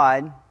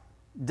God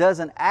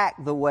doesn't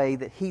act the way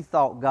that he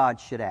thought God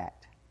should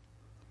act.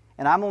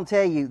 And I'm going to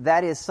tell you,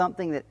 that is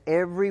something that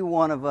every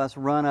one of us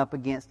run up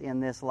against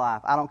in this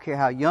life. I don't care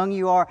how young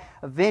you are,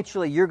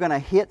 eventually you're going to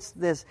hit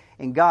this,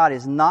 and God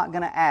is not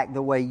going to act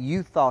the way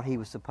you thought He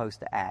was supposed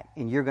to act.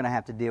 And you're going to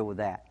have to deal with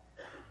that.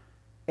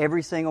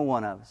 Every single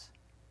one of us.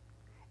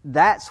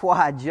 That's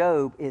why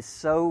Job is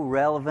so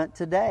relevant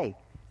today.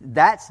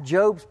 That's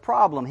Job's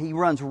problem. He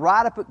runs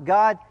right up at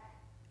God.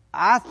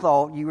 I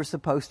thought you were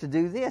supposed to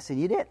do this,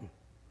 and you didn't.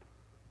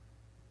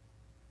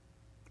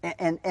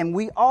 And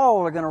we all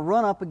are going to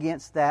run up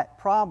against that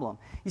problem.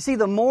 You see,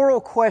 the moral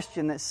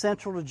question that's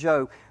central to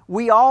Job,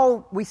 we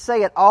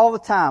say it all the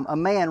time, a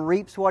man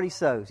reaps what he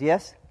sows,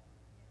 yes?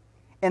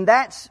 And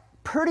that's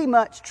pretty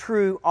much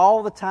true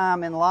all the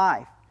time in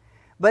life.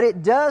 But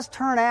it does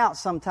turn out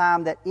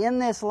sometime that in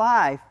this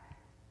life,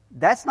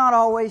 that's not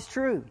always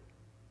true.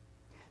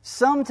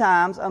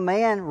 Sometimes a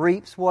man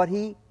reaps what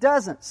he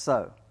doesn't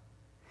sow.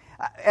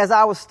 As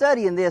I was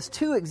studying this,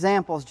 two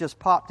examples just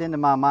popped into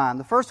my mind.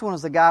 The first one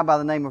is a guy by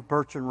the name of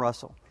Bertrand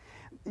Russell.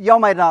 Y'all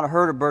may not have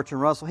heard of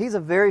Bertrand Russell. He's a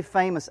very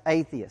famous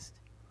atheist.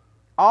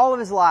 All of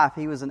his life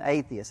he was an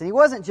atheist. And he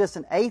wasn't just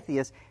an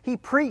atheist, he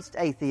preached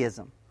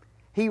atheism.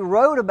 He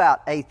wrote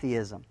about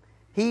atheism.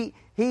 He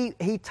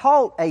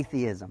taught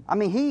atheism. I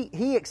mean,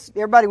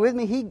 everybody with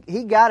me,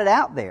 he got it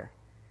out there.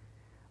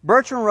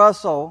 Bertrand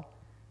Russell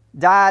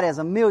died as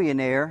a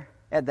millionaire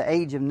at the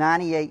age of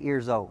 98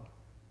 years old.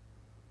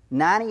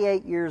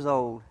 98 years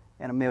old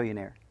and a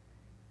millionaire.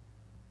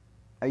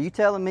 Are you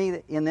telling me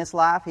that in this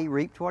life he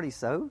reaped what he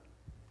sowed?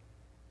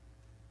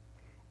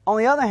 On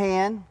the other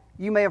hand,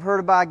 you may have heard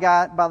about a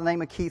guy by the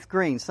name of Keith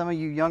Green. Some of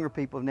you younger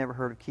people have never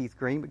heard of Keith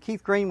Green, but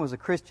Keith Green was a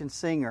Christian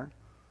singer.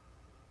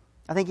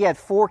 I think he had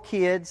 4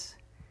 kids.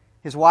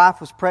 His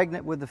wife was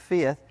pregnant with the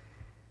 5th.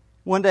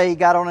 One day he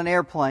got on an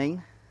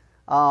airplane.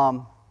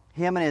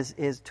 Him and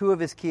his 2 of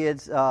his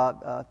kids,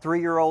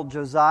 3-year-old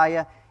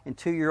Josiah and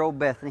 2-year-old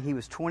Bethany. He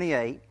was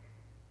 28,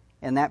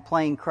 and that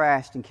plane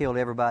crashed and killed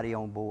everybody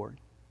on board.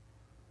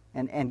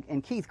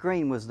 And Keith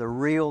Green was the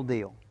real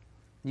deal.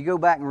 You go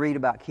back and read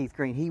about Keith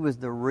Green. He was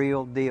the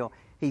real deal.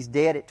 He's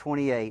dead at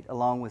 28,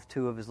 along with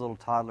 2 of his little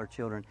toddler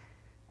children.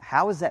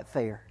 How is that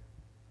fair?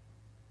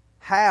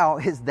 How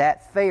is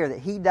that fair that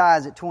he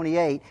dies at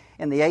 28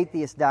 and the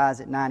atheist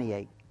dies at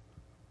 98?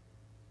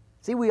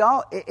 See,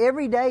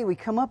 every day we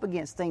come up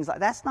against things like,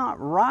 that's not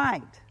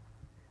right.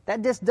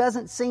 That just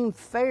doesn't seem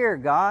fair,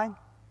 God.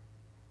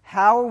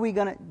 How are we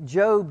going to...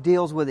 Job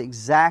deals with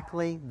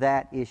exactly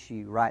that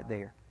issue right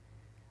there.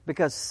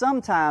 Because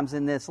sometimes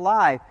in this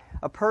life,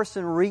 a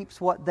person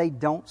reaps what they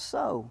don't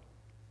sow.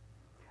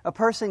 A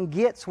person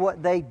gets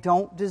what they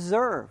don't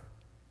deserve.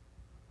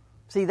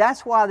 See,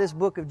 that's why this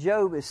book of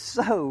Job is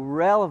so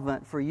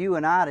relevant for you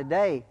and I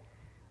today.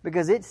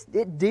 Because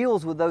it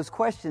deals with those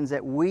questions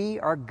that we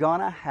are going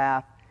to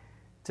have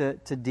to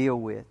deal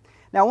with.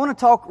 Now, I want to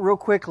talk real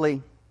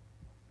quickly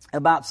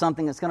about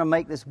something that's going to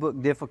make this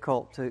book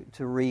difficult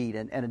to read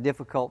and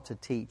difficult to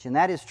teach, and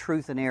that is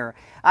truth and error.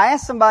 I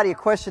asked somebody a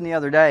question the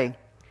other day.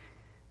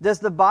 Does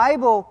the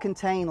Bible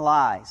contain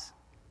lies?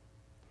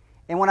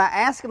 And when I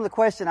asked him the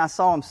question, I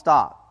saw him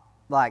stop.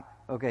 Like,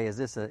 okay, is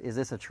this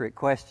a trick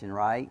question,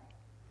 right?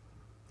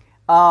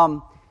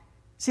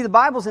 See, the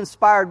Bible's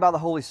inspired by the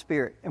Holy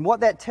Spirit. And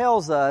what that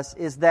tells us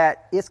is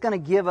that it's going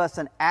to give us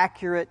an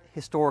accurate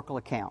historical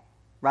account,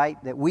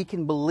 right? That we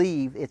can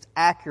believe it's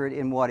accurate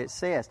in what it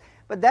says.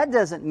 But that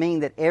doesn't mean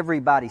that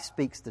everybody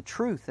speaks the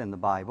truth in the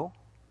Bible,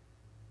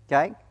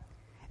 okay?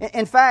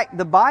 In fact,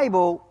 the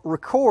Bible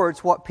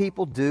records what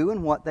people do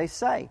and what they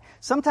say.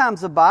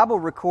 Sometimes the Bible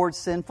records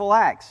sinful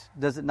acts,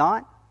 does it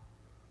not?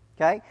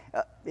 Okay?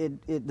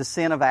 The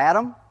sin of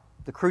Adam,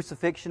 the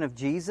crucifixion of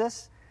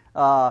Jesus,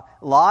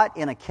 Lot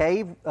in a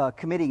cave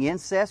committing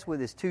incest with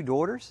his 2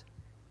 daughters.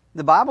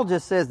 The Bible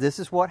just says this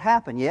is what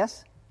happened,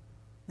 yes?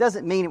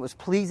 Doesn't mean it was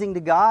pleasing to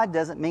God,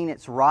 doesn't mean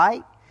it's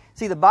right.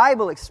 See, the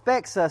Bible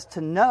expects us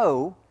to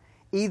know,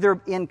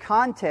 either in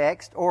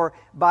context or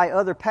by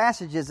other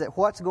passages, that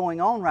what's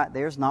going on right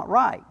there is not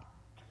right.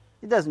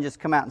 It doesn't just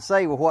come out and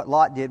say, well, what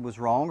Lot did was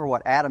wrong or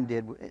what Adam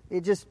did.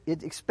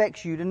 It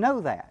expects you to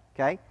know that,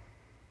 okay?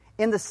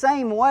 In the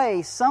same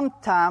way,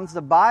 sometimes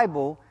the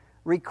Bible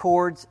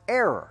records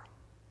error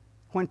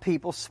when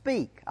people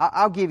speak.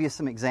 I'll give you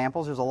some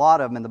examples. There's a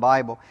lot of them in the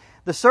Bible.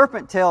 The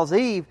serpent tells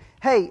Eve,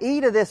 hey,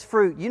 eat of this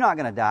fruit, you're not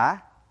going to die.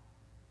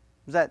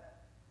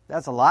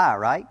 That's a lie,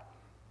 right?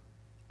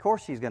 Of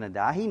course she's going to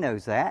die. He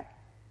knows that.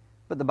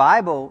 But the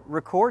Bible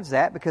records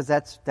that because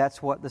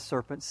that's what the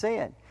serpent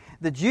said.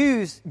 The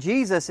Jews,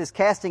 Jesus is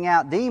casting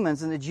out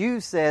demons, and the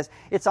Jews says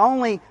it's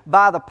only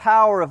by the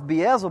power of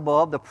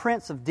Beelzebub, the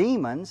prince of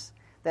demons,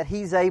 that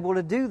he's able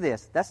to do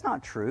this. That's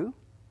not true.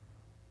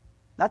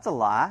 That's a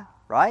lie,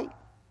 right?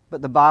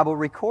 But the Bible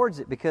records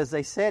it because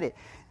they said it.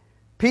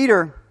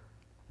 Peter,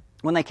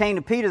 when they came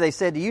to Peter, they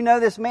said, do you know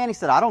this man? He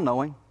said, I don't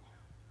know him.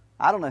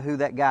 I don't know who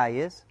that guy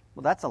is.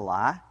 Well, that's a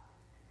lie.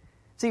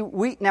 See,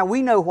 we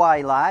know why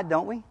he lied,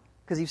 don't we?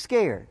 Because he was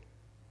scared.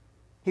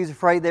 He was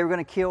afraid they were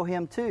going to kill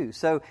him too.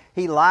 So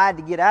he lied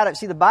to get out of it.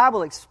 See, the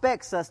Bible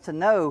expects us to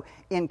know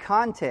in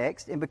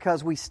context, and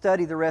because we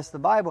study the rest of the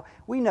Bible,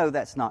 we know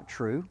that's not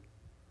true.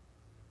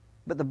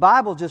 But the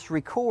Bible just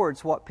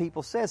records what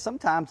people say.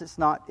 Sometimes it's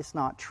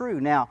not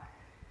true. Now,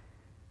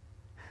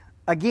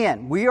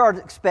 again, we are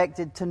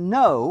expected to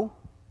know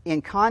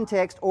in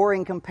context or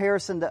in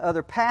comparison to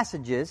other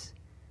passages.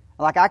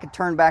 Like I could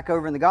turn back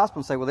over in the Gospel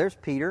and say, well, there's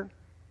Peter.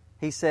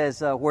 He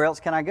says, where else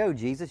can I go,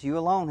 Jesus? You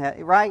alone have,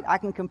 right? I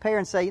can compare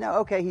and say,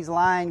 okay, he's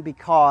lying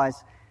because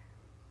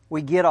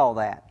we get all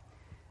that.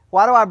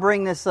 Why do I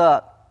bring this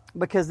up?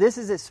 Because this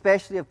is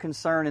especially of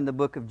concern in the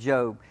book of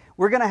Job.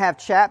 We're going to have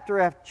chapter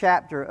after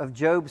chapter of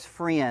Job's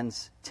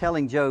friends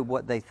telling Job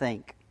what they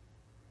think.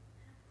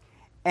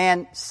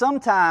 And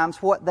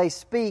sometimes what they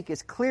speak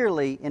is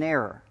clearly in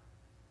error.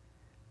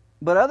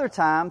 But other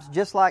times,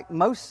 just like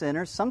most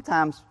sinners,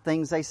 sometimes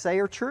things they say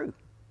are true.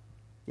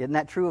 Isn't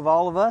that true of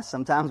all of us?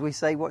 Sometimes we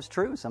say what's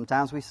true.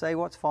 Sometimes we say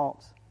what's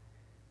false.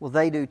 Well,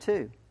 they do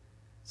too.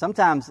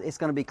 Sometimes it's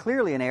going to be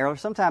clearly in error.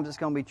 Sometimes it's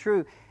going to be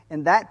true.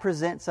 And that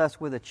presents us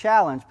with a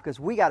challenge because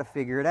we got to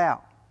figure it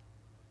out.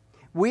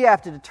 We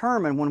have to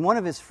determine when one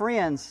of his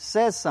friends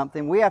says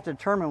something, we have to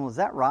determine, well, is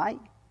that right?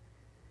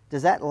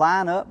 Does that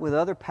line up with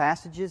other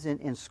passages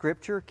in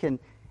Scripture?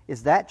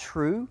 Is that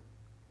true?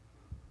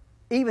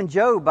 Even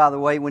Job, by the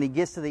way, when he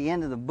gets to the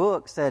end of the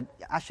book, said,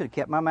 I should have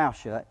kept my mouth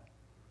shut.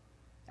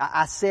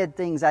 I said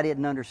things I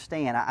didn't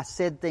understand. I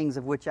said things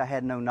of which I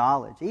had no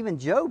knowledge. Even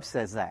Job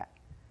says that.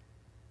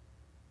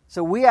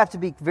 So we have to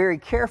be very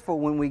careful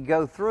when we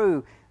go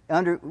through.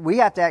 We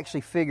have to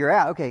actually figure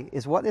out, okay,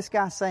 is what this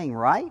guy's saying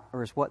right,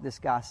 or is what this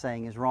guy's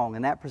saying is wrong?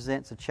 And that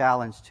presents a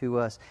challenge to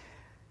us.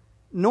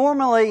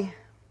 Normally,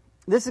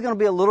 this is going to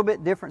be a little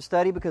bit different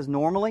study because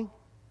normally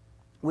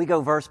we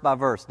go verse by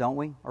verse, don't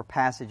we? Or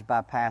passage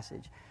by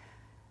passage.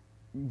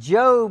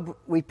 Job,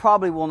 we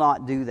probably will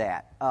not do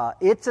that.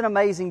 It's an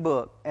amazing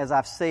book, as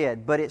I've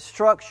said, but its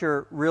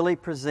structure really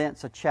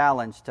presents a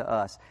challenge to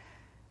us.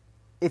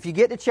 If you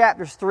get to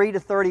chapters 3 to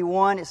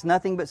 31, it's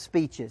nothing but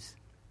speeches.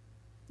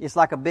 It's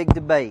like a big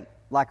debate,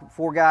 like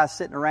four guys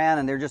sitting around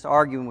and they're just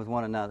arguing with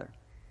one another.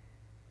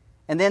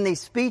 And then these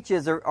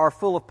speeches are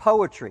full of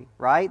poetry,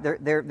 right?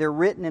 They're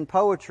written in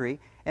poetry,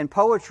 and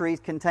poetry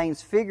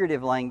contains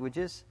figurative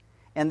languages,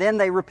 and then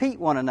they repeat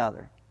one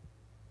another.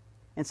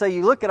 And so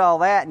you look at all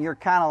that and you're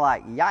kind of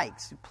like,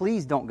 yikes,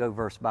 please don't go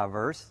verse by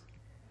verse,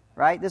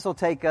 right? This will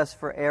take us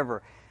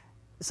forever.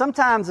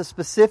 Sometimes the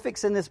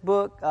specifics in this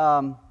book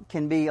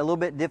can be a little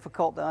bit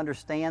difficult to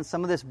understand.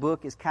 Some of this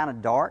book is kind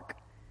of dark.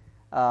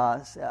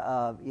 Man,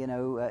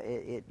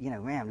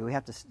 do we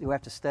have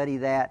to study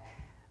that?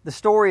 The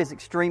story is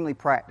extremely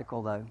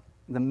practical, though.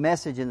 The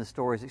message in the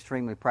story is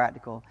extremely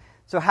practical.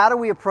 So how do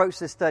we approach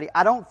this study?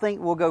 I don't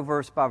think we'll go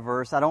verse by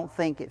verse. I don't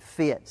think it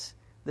fits.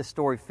 The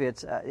story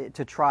fits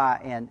to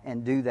try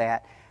and do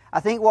that. I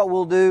think what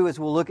we'll do is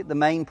we'll look at the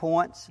main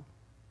points.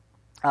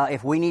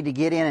 If we need to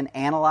get in and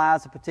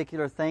analyze a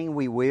particular thing,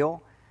 we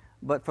will.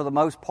 But for the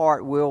most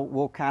part,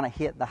 we'll kind of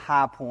hit the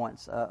high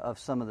points of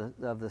some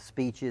of the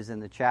speeches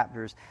and the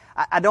chapters.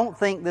 I don't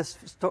think this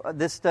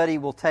study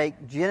will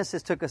take.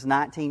 Genesis took us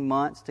 19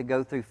 months to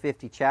go through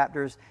 50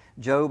 chapters.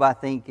 Job, I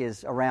think,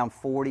 is around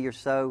 40 or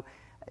so.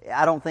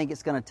 I don't think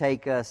it's going to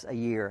take us a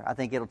year. I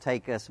think it'll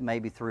take us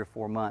maybe 3 or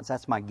 4 months.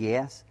 That's my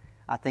guess.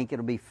 I think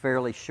it'll be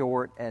fairly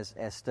short as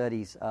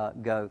studies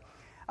go.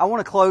 I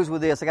want to close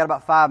with this. I got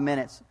about 5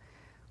 minutes.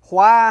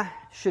 Why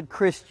should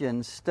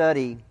Christians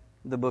study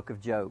the book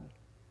of Job?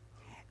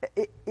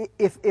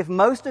 If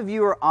most of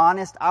you are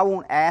honest, I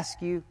won't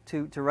ask you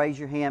to raise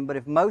your hand, but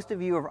if most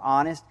of you are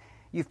honest,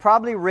 you've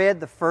probably read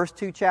the first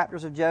 2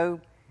 chapters of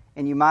Job,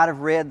 and you might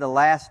have read the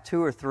last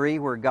 2 or 3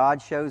 where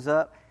God shows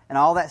up, and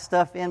all that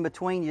stuff in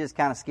between you just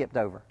kind of skipped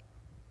over.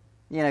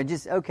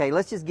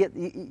 Let's just get...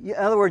 In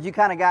other words, you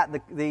kind of got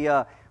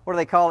the what do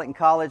they call it in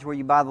college where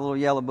you buy the little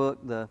yellow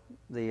book,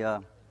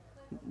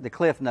 the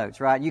Cliff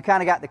Notes, right? You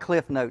kind of got the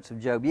Cliff Notes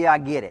of Job. Yeah, I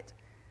get it.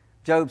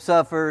 Job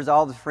suffers,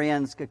 all his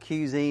friends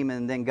accuse him,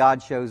 and then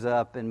God shows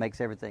up and makes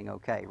everything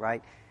okay,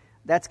 right?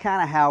 That's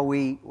kind of how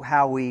we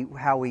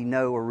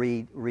know or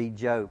read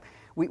Job.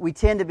 We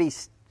tend to be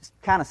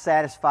kind of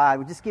satisfied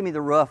with just give me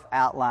the rough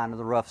outline or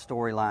the rough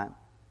storyline.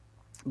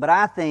 But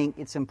I think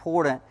it's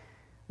important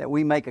that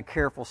we make a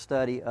careful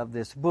study of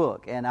this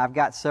book, and I've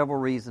got several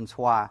reasons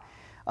why.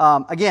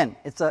 Again,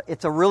 it's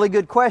a really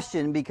good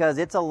question because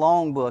it's a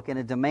long book and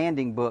a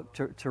demanding book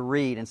to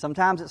read, and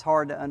sometimes it's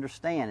hard to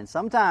understand, and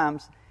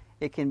sometimes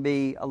it can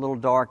be a little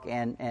dark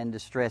and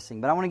distressing.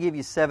 But I want to give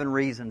you 7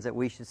 reasons that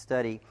we should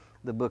study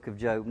the book of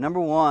Job. Number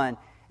 1,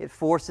 it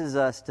forces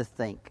us to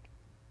think.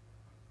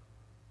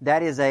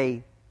 That is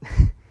a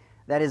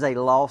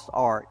lost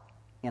art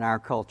in our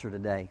culture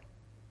today.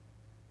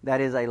 That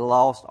is a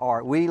lost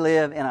art. We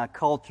live in a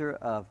culture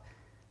of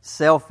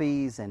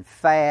selfies and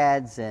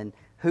fads and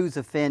who's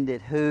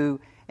offended who,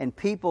 and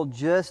people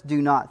just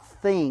do not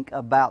think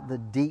about the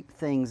deep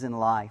things in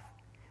life.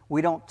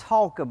 We don't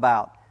talk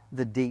about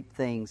the deep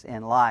things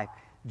in life.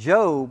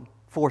 Job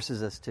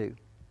forces us to.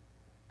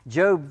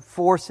 Job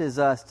forces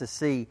us to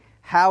see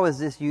how is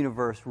this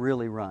universe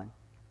really run.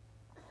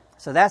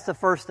 So that's the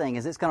first thing,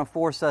 is it's going to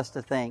force us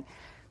to think.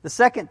 The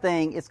second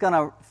thing, it's going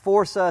to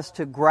force us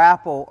to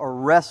grapple or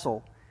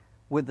wrestle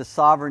with the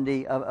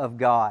sovereignty of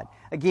God.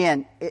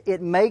 Again,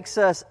 it makes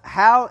us,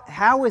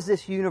 how is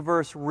this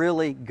universe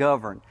really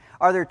governed?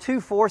 Are there 2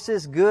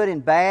 forces, good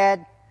and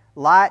bad,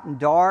 light and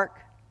dark?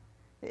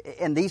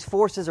 And these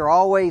forces are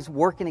always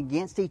working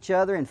against each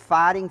other and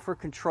fighting for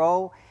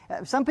control.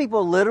 Some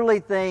people literally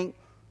think,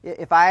 they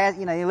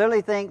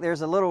literally think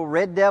there's a little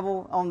red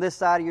devil on this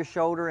side of your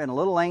shoulder and a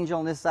little angel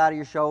on this side of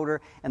your shoulder,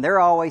 and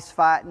they're always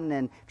fighting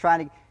and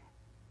trying to.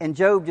 And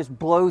Job just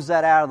blows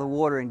that out of the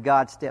water, and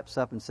God steps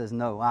up and says,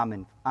 "No,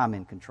 I'm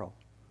in control.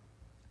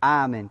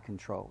 I'm in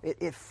control.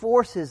 It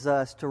forces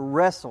us to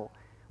wrestle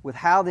with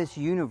how this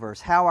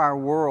universe, how our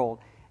world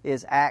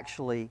is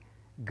actually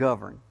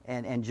governed.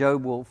 And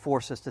Job will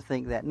force us to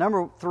think that.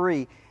 Number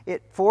 3,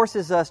 it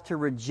forces us to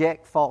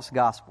reject false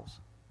gospels.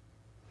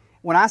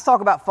 When I talk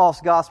about false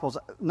gospels,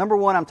 number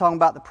 1, I'm talking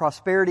about the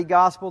prosperity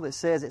gospel that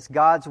says it's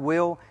God's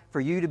will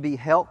for you to be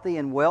healthy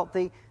and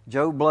wealthy.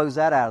 Job blows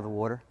that out of the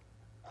water.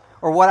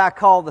 Or what I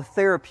call the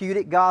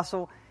therapeutic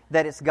gospel,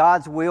 that it's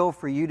God's will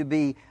for you to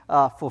be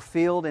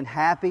fulfilled and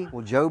happy.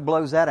 Well, Job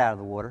blows that out of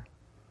the water.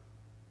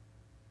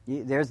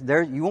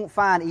 You won't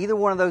find either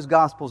one of those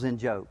gospels in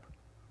Job.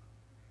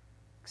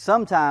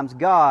 Sometimes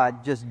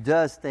God just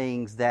does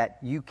things that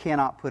you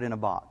cannot put in a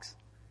box.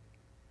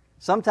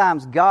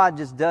 Sometimes God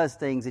just does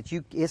things that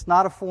it's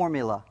not a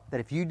formula,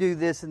 that if you do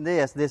this and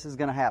this is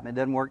going to happen. It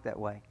doesn't work that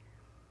way.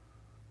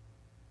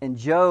 And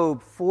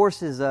Job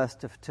forces us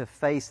to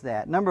face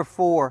that. Number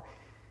 4,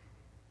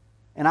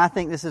 and I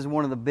think this is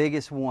one of the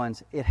biggest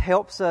ones, it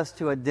helps us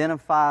to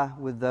identify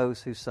with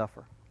those who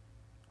suffer.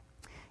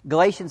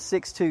 Galatians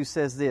 6:2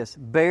 says this,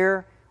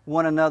 bear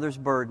one another's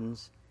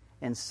burdens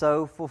and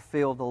so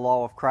fulfill the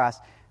law of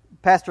Christ.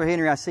 Pastor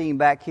Henry, I see him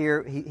back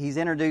here. He's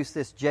introduced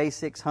this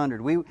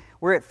J600.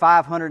 We're at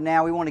 500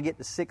 now. We want to get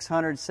to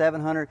 600,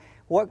 700.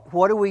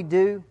 What do we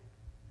do?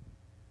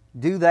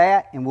 Do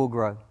that and we'll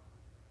grow.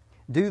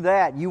 Do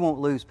that, you won't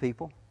lose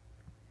people.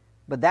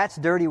 But that's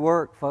dirty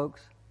work,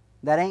 folks.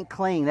 That ain't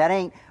clean. That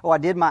ain't, I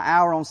did my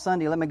hour on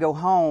Sunday, let me go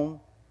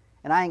home,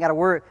 and I ain't got to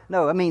worry.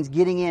 No, it means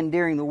getting in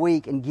during the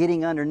week and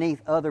getting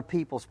underneath other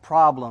people's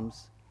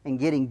problems and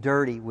getting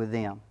dirty with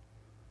them.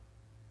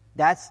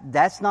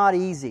 That's not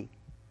easy.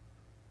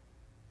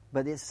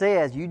 But it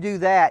says, you do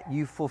that,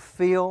 you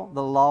fulfill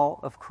the law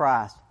of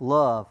Christ.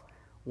 Love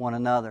one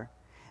another.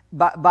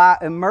 By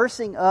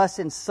immersing us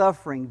in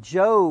suffering,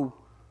 Job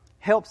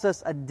helps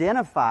us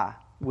identify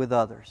with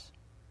others.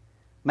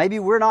 Maybe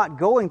we're not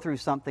going through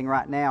something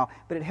right now,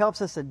 but it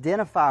helps us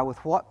identify with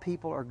what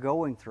people are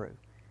going through.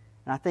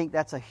 And I think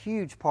that's a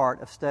huge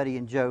part of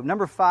studying Job.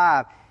 Number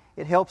 5,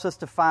 it helps us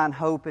to find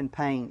hope in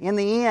pain. In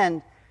the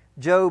end,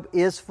 Job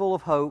is full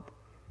of hope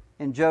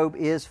and Job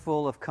is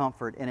full of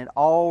comfort, and it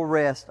all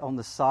rests on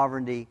the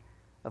sovereignty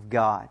of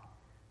God.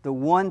 The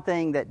one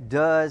thing that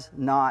does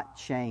not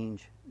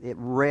change, it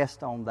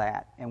rests on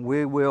that, and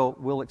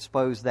we'll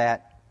expose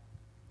that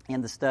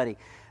in the study.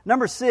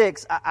 Number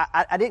 6,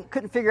 I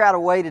couldn't figure out a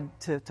way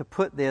to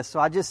put this, so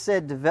I just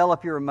said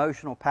develop your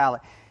emotional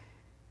palate.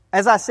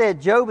 As I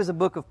said, Job is a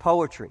book of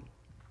poetry.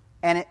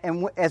 And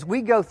as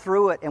we go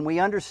through it and we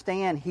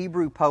understand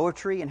Hebrew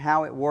poetry and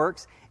how it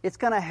works, it's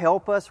going to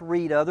help us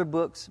read other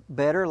books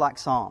better, like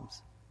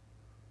Psalms.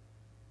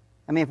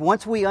 I mean, if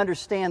once we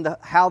understand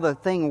how the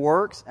thing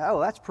works,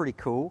 that's pretty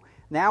cool.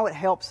 Now it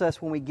helps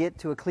us when we get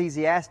to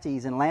Ecclesiastes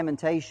and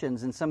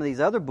Lamentations and some of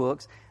these other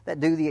books that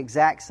do the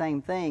exact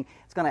same thing.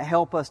 It's going to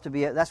help us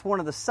that's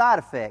one of the side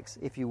effects,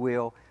 if you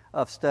will,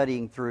 of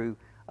studying through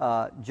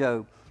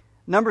Job.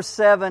 Number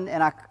 7,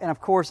 and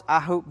of course I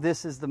hope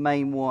this is the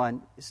main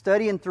one,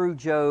 studying through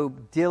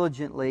Job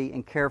diligently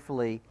and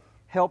carefully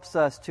helps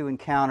us to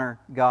encounter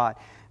God.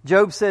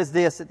 Job says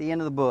this at the end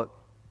of the book,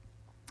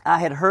 I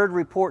had heard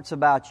reports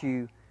about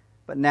you,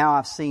 but now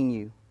I've seen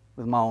you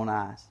with my own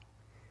eyes.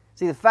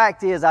 See, the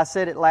fact is, I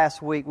said it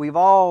last week, we've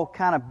all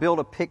kind of built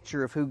a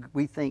picture of who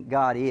we think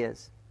God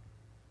is.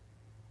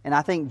 And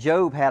I think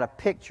Job had a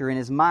picture in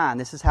his mind.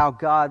 This is how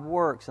God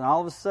works. And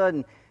all of a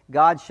sudden,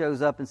 God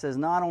shows up and says,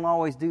 no, I don't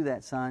always do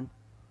that, son.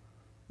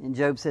 And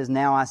Job says,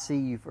 now I see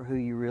you for who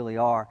you really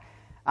are.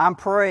 I'm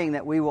praying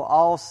that we will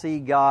all see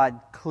God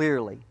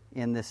clearly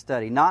in this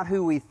study. Not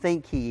who we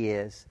think He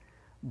is,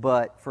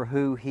 but for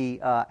who He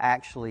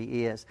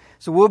actually is.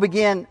 So we'll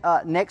begin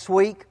next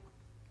week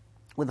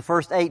with the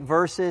first 8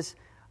 verses,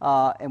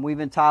 and we've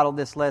entitled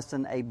this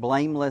lesson, A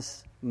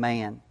Blameless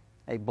Man.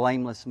 A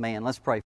Blameless Man. Let's pray.